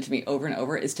people mention to me over and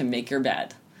over, is to make your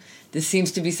bed. This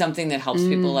seems to be something that helps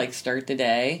people like start the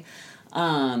day.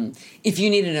 If you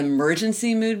need an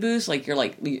emergency mood boost, like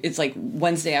it's like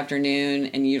Wednesday afternoon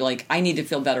and you're like, I need to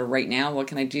feel better right now. What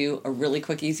can I do? A really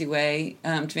quick, easy way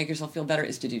to make yourself feel better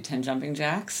is to do 10 jumping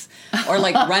jacks or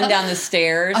like run down the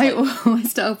stairs. I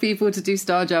always tell people to do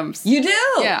star jumps. You do?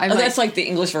 Yeah. That's like the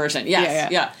English version.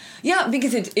 Yes. Yeah.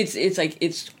 Because it's like,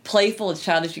 it's playful. It's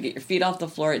childish. You get your feet off the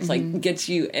floor. It's like gets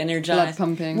you energized. Blood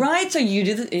pumping. Right. So you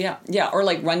do yeah. Or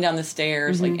like run down the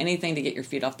stairs, like anything to get your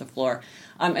feet off the floor.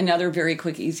 Another very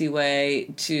quick, easy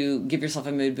way to give yourself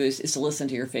a mood boost is to listen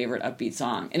to your favorite upbeat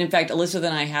song. And in fact, Elizabeth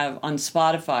and I have on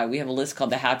Spotify, we have a list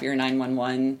called the Happier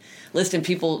 911 list, and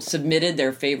people submitted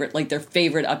their favorite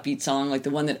upbeat song, like the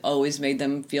one that always made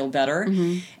them feel better.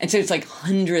 And so it's like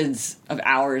hundreds of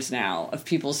hours now of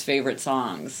people's favorite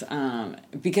songs,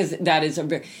 because that is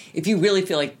if you really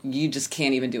feel like you just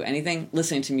can't even do anything,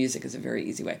 listening to music is a very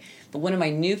easy way. But one of my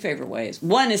new favorite ways,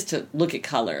 one is to look at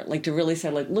color, like to really say,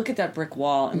 like, look at that brick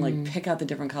wall and like pick out the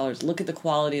different colors. Look at the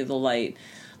quality of the light.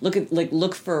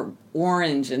 Look for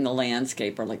orange in the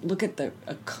landscape, or like look at the,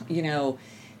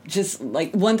 just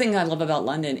like one thing I love about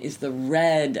London is the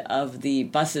red of the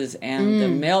buses and the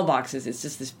mailboxes. It's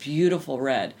just this beautiful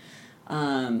red.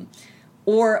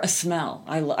 Or a smell.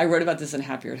 I wrote about this in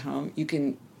Happier at Home.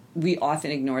 We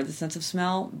often ignore the sense of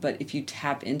smell, but if you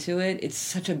tap into it, it's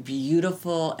such a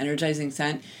beautiful, energizing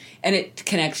scent, and it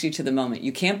connects you to the moment.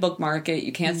 You can't bookmark it.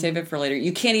 You can't save it for later.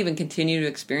 You can't even continue to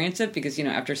experience it because,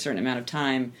 after a certain amount of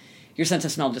time, your sense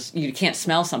of smell you can't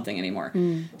smell something anymore.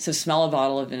 So smell a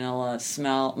bottle of vanilla,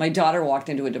 my daughter walked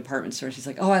into a department store. She's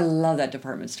like, oh, I love that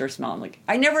department store smell. I'm like,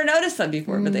 I never noticed that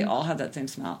before, but they all have that same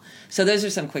smell. So those are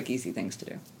some quick, easy things to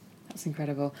do. That's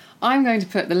incredible. I'm going to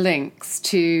put the links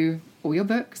to all your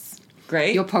books.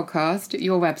 Great. Your podcast,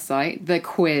 your website, the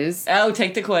quiz. Oh,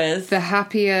 take the quiz. The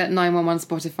Happier 911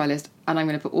 Spotify list. And I'm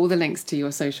going to put all the links to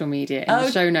your social media in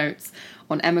the show notes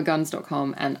on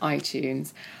emmaguns.com and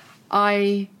iTunes.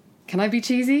 Can I be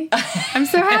cheesy? I'm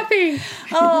so happy.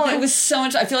 It was so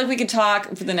much. I feel like we could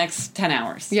talk for the next 10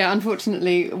 hours. Yeah,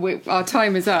 unfortunately, our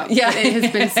time is up. Yeah. It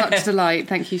has been such a delight.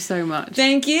 Thank you so much.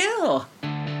 Thank you.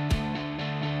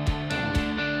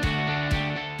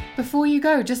 Before you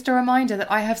go, just a reminder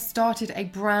that I have started a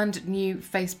brand new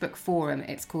Facebook forum.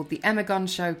 It's called the Emma Gunn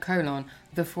Show :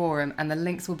 the forum, and the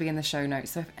links will be in the show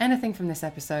notes. So if anything from this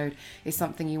episode is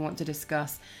something you want to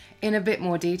discuss in a bit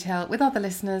more detail with other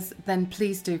listeners, then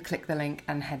please do click the link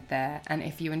and head there. And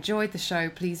if you enjoyed the show,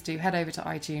 please do head over to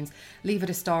iTunes, leave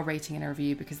it a star rating and a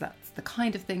review, because that's the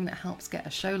kind of thing that helps get a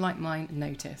show like mine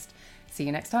noticed. See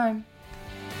you next time.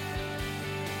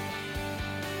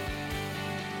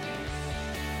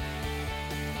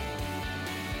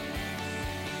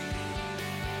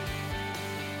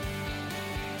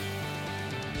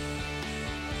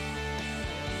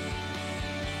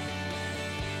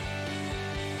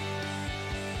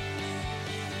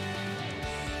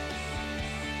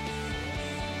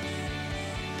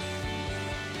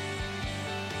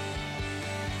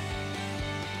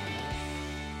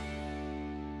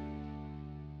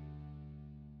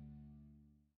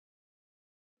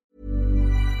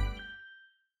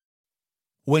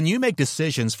 When you make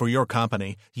decisions for your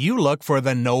company, you look for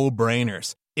the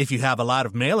no-brainers. If you have a lot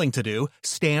of mailing to do,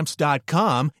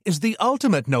 Stamps.com is the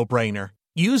ultimate no-brainer.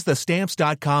 Use the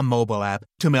Stamps.com mobile app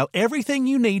to mail everything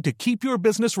you need to keep your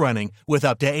business running with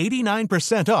up to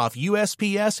 89% off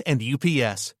USPS and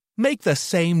UPS. Make the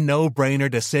same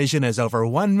no-brainer decision as over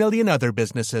 1 million other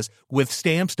businesses with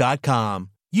Stamps.com.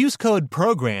 Use code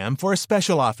PROGRAM for a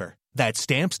special offer. That's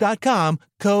Stamps.com,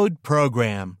 code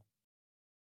PROGRAM.